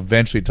sweat. He'll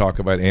eventually talk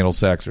about anal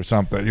sex or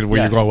something. Where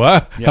Yeah. you're going,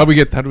 what? Yeah. How do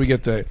we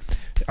get to?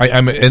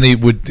 And he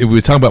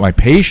would talk about my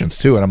patients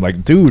too, and I'm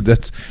like, dude,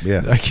 that's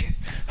I can't,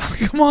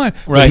 come on.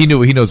 Right. But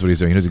he knows what he's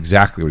doing. He knows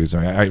exactly what he's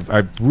doing. I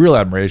have real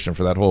admiration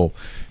for that whole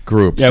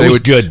group. Yeah, it was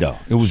good, though.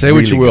 It was say what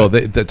really you will.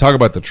 good. They talk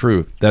about the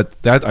truth. That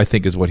I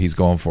think is what he's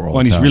going for. All Well,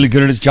 and the he's time. really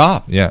good at his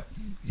job. Yeah.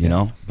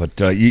 But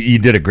you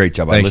did a great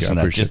job. I Thank you. listened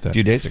I to that appreciate just that. a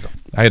few days ago.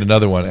 I had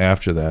another one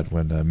after that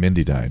when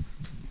Mindy died,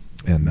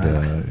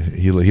 and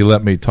he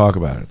let me talk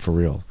about it for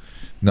real.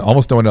 No,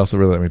 almost no one else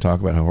really let me talk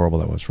about how horrible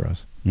that was for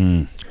us.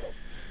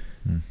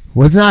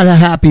 Was not a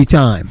happy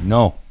time.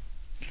 No.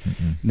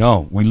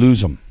 No, we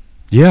lose them.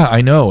 Yeah,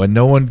 I know, and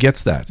no one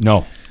gets that.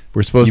 No.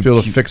 We're supposed to be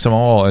able to fix them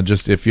all, and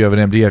just if you have an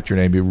MD after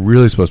your name, you're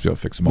really supposed to be able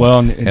to fix them all. Well,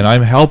 and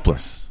I'm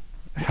helpless.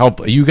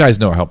 You guys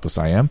know how helpless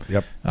I am.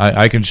 Yep.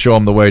 I can show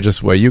them the way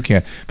just the way you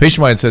can. Patient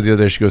of mine said the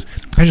other day, she goes,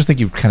 I just think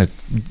you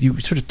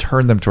sort of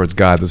turn them towards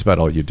God. That's about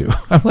all you do.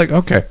 I'm like,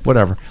 okay,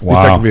 whatever. At least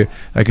Wow.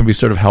 I can be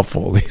sort of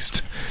helpful at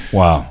least.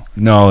 Wow.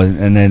 No,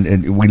 and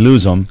then we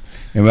lose them.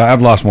 And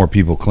I've lost more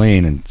people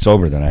clean and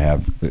sober than I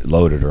have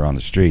loaded or on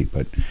the street.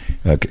 But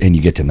and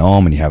you get to know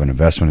them, and you have an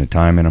investment of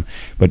time in them.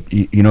 But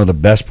the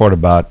best part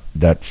about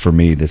that for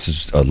me, this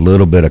is a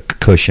little bit of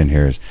cushion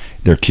here, is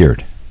they're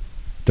cured.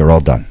 They're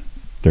all done.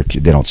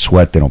 They don't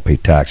sweat. They don't pay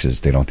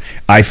taxes. They don't.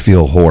 I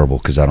feel horrible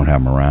because I don't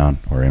have them around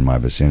or in my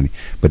vicinity.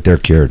 But they're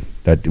cured.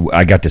 That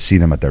I got to see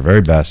them at their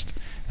very best,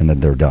 and then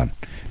they're done.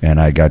 And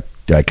I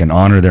can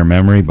honor their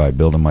memory by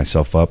building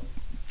myself up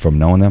from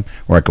knowing them,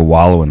 or I could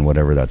wallow in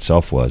whatever that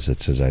self was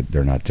that says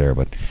they're not there.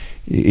 But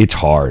it's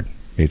hard.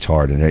 It's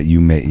hard, and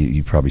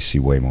you probably see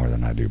way more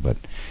than I do. But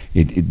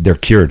they're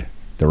cured.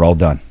 They're all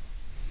done,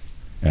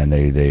 and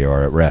they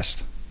are at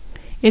rest.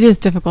 It is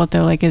difficult,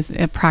 though, like as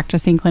a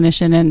practicing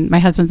clinician, and my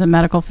husband's a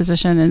medical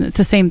physician, and it's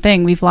the same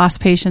thing. We've lost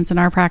patients in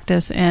our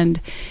practice,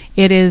 and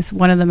it is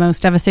one of the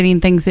most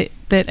devastating things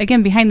that,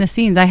 again, behind the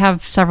scenes, I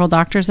have several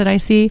doctors that I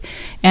see,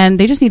 and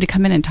they just need to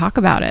come in and talk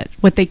about it,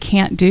 what they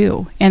can't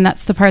do. And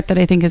that's the part that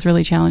I think is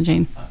really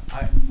challenging.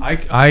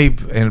 I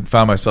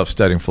found myself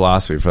studying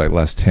philosophy for like the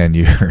last 10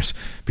 years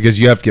because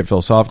you have to get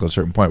philosophical at a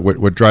certain point.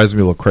 What drives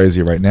me a little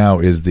crazy right now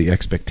is the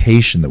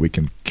expectation that we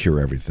can cure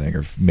everything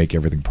or make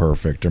everything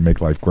perfect or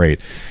make life great.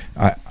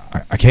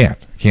 I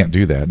can't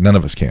do that. None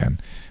of us can.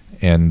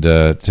 And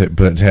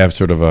to have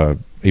sort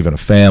of even a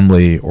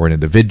family or an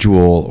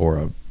individual or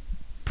a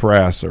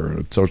press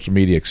or social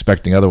media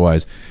expecting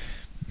otherwise,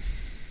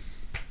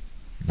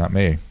 not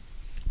me.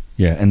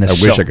 Yeah, and I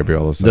wish I could be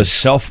all those things. The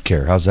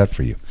self-care, how's that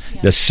for you?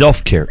 Yeah. The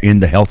self-care in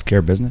the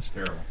healthcare business?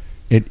 Terrible.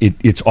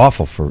 It's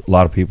awful for a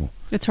lot of people.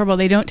 It's horrible.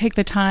 They don't take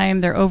the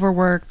time. They're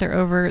overworked.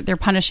 They're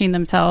punishing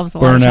themselves. A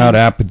lot of Burnout, times.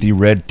 apathy,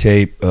 red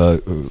tape,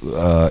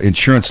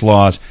 insurance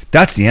laws.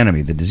 That's the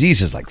enemy. The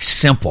disease is like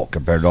simple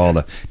compared to all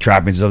the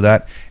trappings of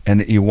that.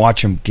 And you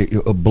watch them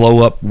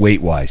blow up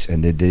weight-wise,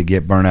 and they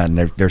get burnout, and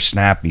they're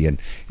snappy. And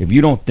if you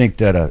don't think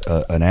that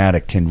an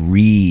addict can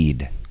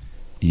read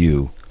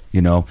you,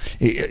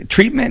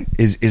 treatment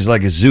is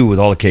like a zoo with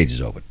all the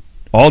cages open,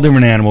 all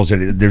different animals,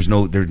 and there's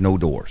no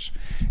doors,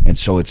 and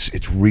so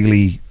it's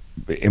really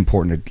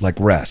important to like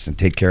rest and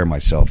take care of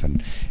myself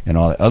and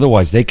all that.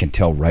 Otherwise, they can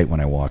tell right when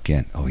I walk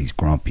in. Oh, he's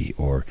grumpy,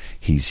 or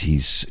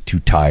he's too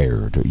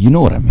tired. Or, you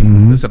know what I mean?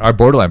 Mm-hmm. Listen, our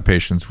borderline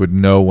patients would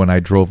know when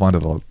I drove onto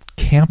the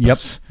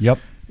campus. Yep.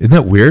 Isn't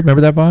that weird?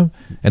 Remember that, Bob?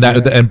 And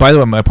and by the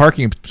way, my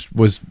parking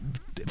was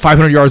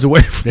 500 yards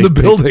away from the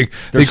building.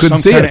 They couldn't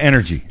see kind it. of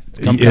energy.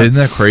 Isn't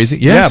that crazy?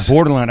 Yes. Yeah,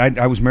 borderline.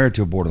 I was married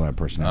to a borderline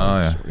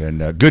personality. Oh, yeah.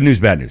 And good news,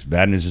 bad news.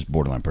 Bad news is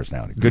borderline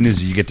personality. Good news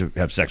is you get to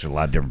have sex with a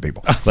lot of different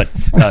people. But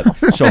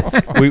so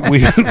we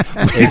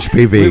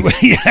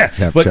HPV. Yeah,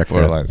 Have checked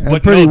borderline. that.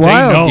 but pretty no,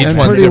 wild. they know. Each And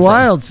one's pretty different.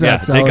 wild Yeah,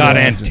 sex. they I got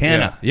would an imagine.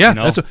 antenna. Yeah, you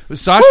know? that's what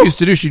Sasha used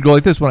to do. She'd go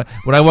like this when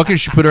I walk in.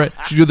 She'd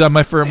do that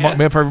my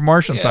favorite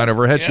Martian sign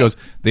over her head. She goes,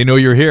 "They know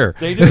you're here."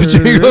 They do. She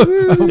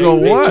goes, I go,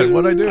 "What?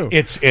 What'd I do?"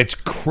 It's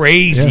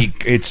crazy.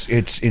 Yeah.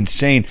 It's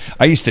insane.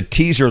 I used to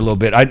tease her a little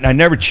bit. I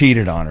never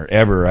cheated on her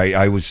ever.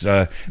 I was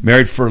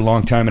married for a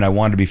long time, and I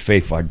wanted to be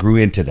faithful. I grew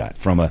into that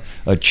from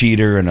a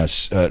cheater and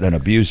an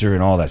abuser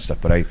and all that stuff.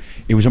 But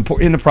it was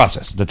important in the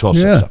process, the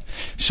 12-step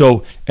stuff.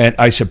 So, and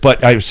I said,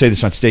 but I would say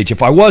this on stage: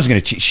 if I was going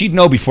to cheat, she'd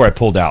know before I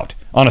pulled out.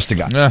 Honest to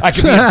God, I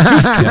could be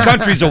two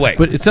countries away.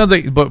 But it sounds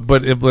like,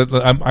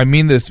 I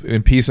mean this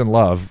in peace and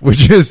love,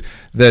 which is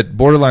that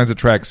borderlines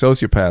attract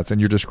sociopaths,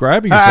 and you're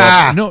describing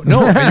yourself.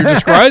 No, and you're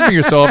describing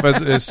yourself as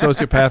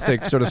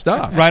sociopathic sort of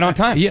stuff. Right on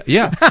time.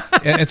 Yeah.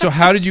 and so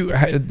how did you?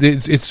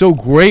 It's so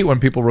great when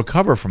people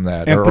recover from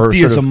that.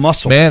 Empathy or is sort a of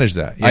muscle. Manage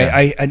that. Yeah.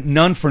 I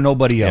none for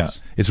nobody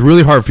else. It's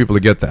really hard for people to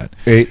get that.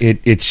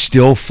 It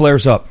still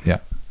flares up. Yeah.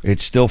 It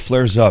still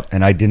flares up,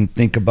 and I didn't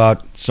think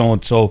about so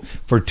and so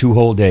for 2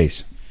 whole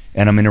days.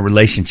 And I'm in a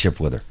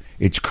relationship with her.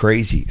 It's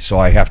crazy. So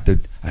I have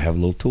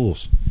little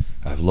tools.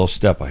 I have a little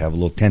step. I have a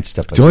little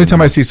 10-step. It's the only time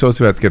I see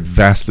sociopaths get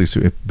vastly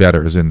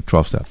better is in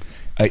 12-step.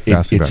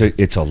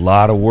 It's a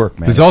lot of work,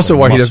 man. It's also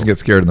why he doesn't get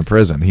scared in the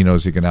prison. He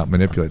knows he can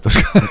out-manipulate those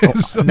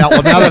guys. Now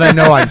that I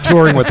know I'm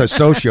touring with a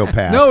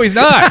sociopath. No, he's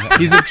not.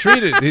 He's a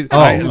treated.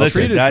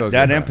 Listen,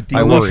 that empathy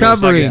muscle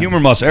is like a humor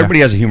muscle. Everybody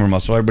has a humor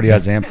muscle. Everybody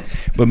has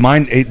empathy. But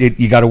mine,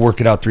 you got to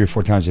work it out 3 or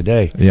 4 times a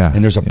day. Yeah.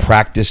 And there's a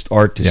practiced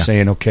art to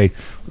saying, okay,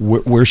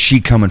 where's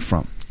she coming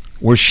from?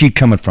 Where's she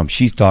coming from?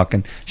 She's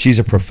talking. She's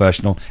a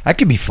professional. I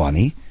could be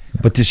funny,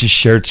 but this is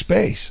shared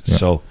space. Yeah.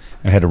 So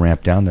I had to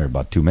ramp down there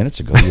about 2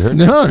 minutes ago. You heard?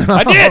 No.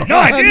 I did.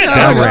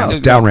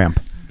 Down ramp.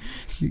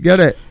 You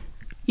got it.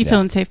 You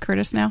feeling safe,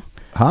 Curtis, now?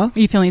 Huh? Are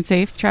you feeling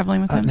safe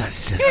traveling with him?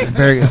 I'm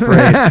very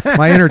afraid.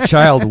 My inner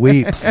child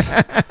weeps.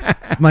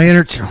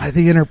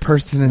 The inner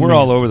person. We're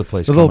all over the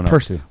place. The little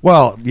person.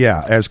 Well,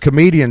 yeah. As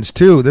comedians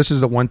too, this is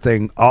the one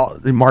thing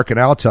Mark and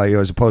I'll tell you,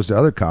 as opposed to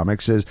other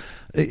comics, is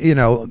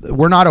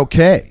we're not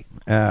okay.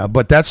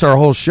 But that's our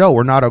whole show.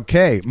 We're not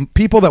okay.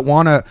 People that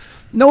want to.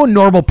 No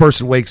normal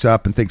person wakes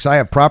up and thinks, I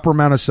have proper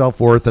amount of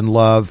self-worth and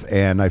love,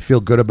 and I feel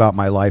good about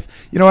my life.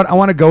 You know what? I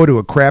want to go to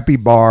a crappy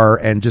bar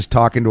and just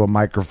talk into a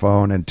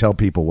microphone and tell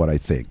people what I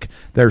think.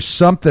 There's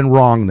something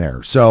wrong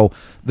there. So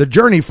the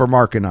journey for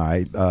Mark and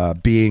I,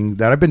 being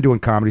that I've been doing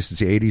comedy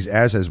since the 80s,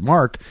 as has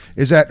Mark,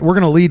 is that we're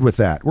going to lead with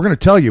that. We're going to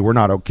tell you we're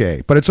not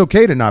okay, but it's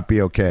okay to not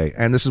be okay,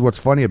 and this is what's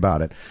funny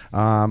about it.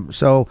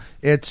 So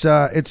it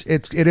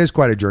is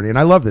quite a journey, and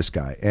I love this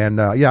guy. And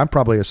I'm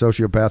probably a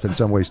sociopath in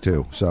some ways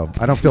too. So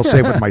I don't feel safe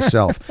live with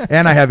myself,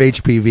 and I have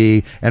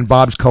HPV, and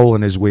Bob's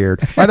colon is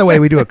weird. By the way,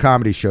 we do a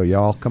comedy show,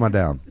 y'all. Come on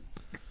down.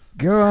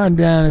 Go on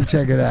down and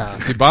check it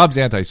out. See, Bob's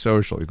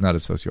antisocial. He's not a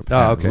sociopath.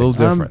 Oh, okay. It's a little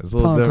different. It's a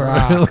little Punk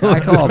different. rock. I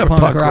call it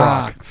punk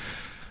rock.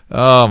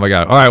 Oh my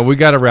God! All right, we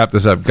got to wrap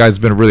this up, guys. It's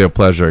been really a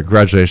pleasure.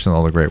 Congratulations on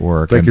all the great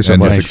work. Thank you so and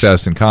much. your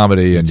success in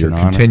comedy It's and an your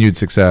honor. continued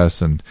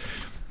success. And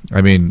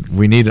I mean,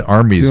 we need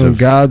armies Doing of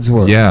God's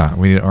work. Yeah,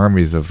 we need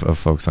armies of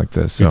folks like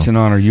this. So. It's an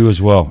honor. You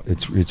as well.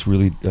 It's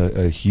really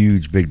a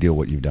huge, big deal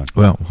what you've done.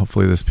 Well,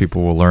 hopefully, this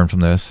people will learn from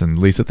this. And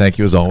Lisa, thank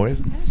you as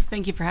always. Yes,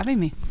 thank you for having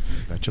me.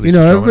 Congratulations,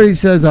 Everybody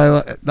says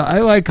I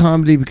like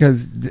comedy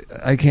because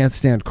I can't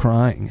stand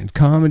crying, and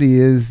comedy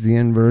is the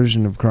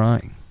inversion of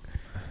crying.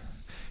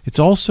 It's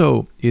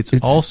also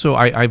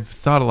I've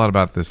thought a lot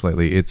about this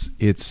lately.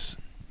 It's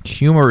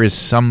humor is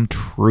some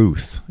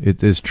truth.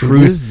 It is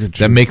truth, is the that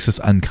truth. makes us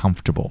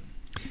uncomfortable.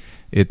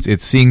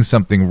 It's seeing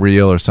something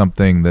real or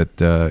something that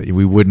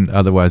we wouldn't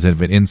otherwise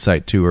have an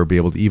insight to or be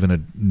able to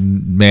even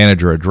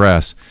manage or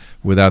address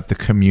without the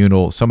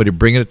communal somebody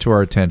bringing it to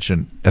our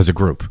attention as a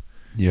group.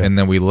 Yeah. And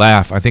then we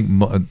laugh. I think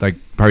like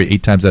probably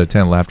 8 times out of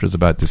 10, laughter is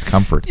about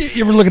discomfort.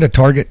 You ever look at a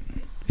target?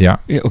 Yeah.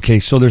 Okay,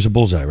 so there's a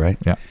bullseye, right?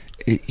 Yeah.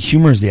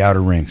 Humor is the outer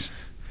rings.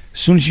 As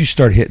soon as you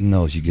start hitting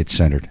those, you get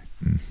centered.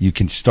 You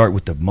can start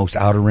with the most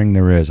outer ring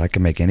there is. I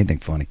can make anything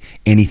funny.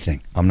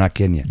 Anything. I'm not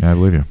kidding you. I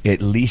believe you.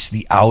 At least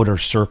the outer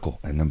circle.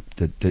 And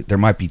there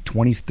might be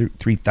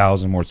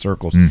 23,000 more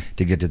circles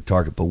to get to the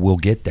target, but we'll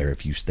get there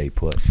if you stay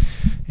put.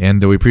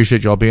 And we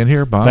appreciate you all being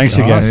here. Bob, Thanks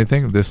again.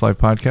 Anything? This Life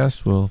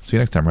podcast. We'll see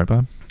you next time, right,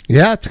 Bob?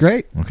 Yeah, it's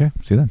great. Okay.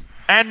 See you then.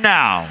 And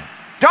now,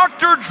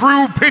 Dr.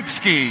 Drew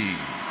Pinsky.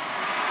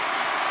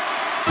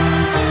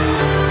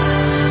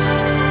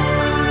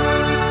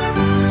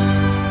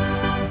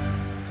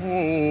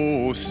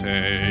 Oh,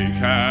 say,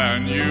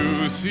 can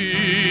you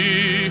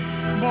see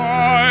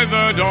by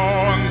the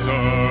dawn's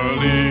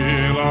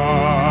early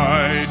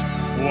light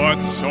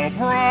what so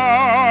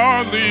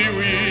proudly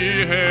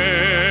we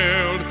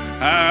hailed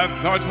at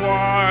the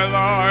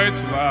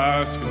twilight's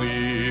last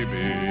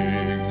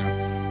gleaming,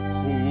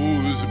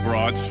 whose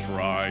broad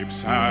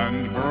stripes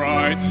and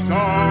bright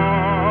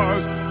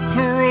stars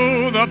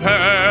through the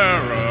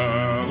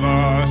perilous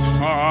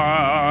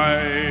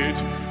fight,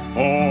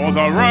 oh,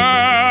 the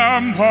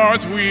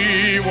ramparts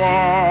we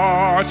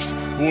watched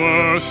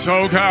were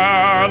so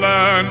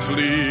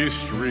gallantly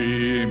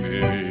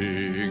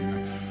streaming,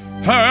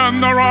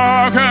 and the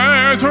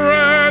rocket's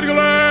red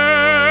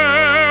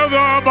glare,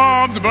 the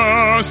bombs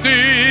bursting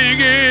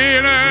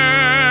in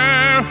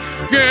air,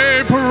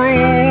 gave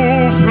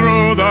proof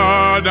through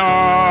the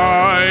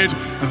night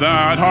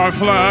that our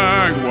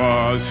flag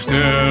was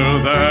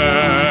still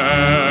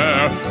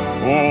there.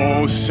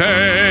 Oh,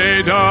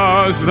 say,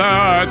 does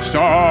that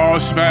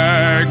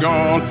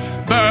star-spangled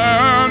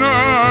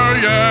banner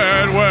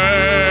yet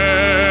wave?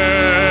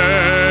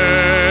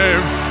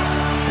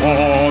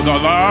 Oh, the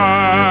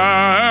land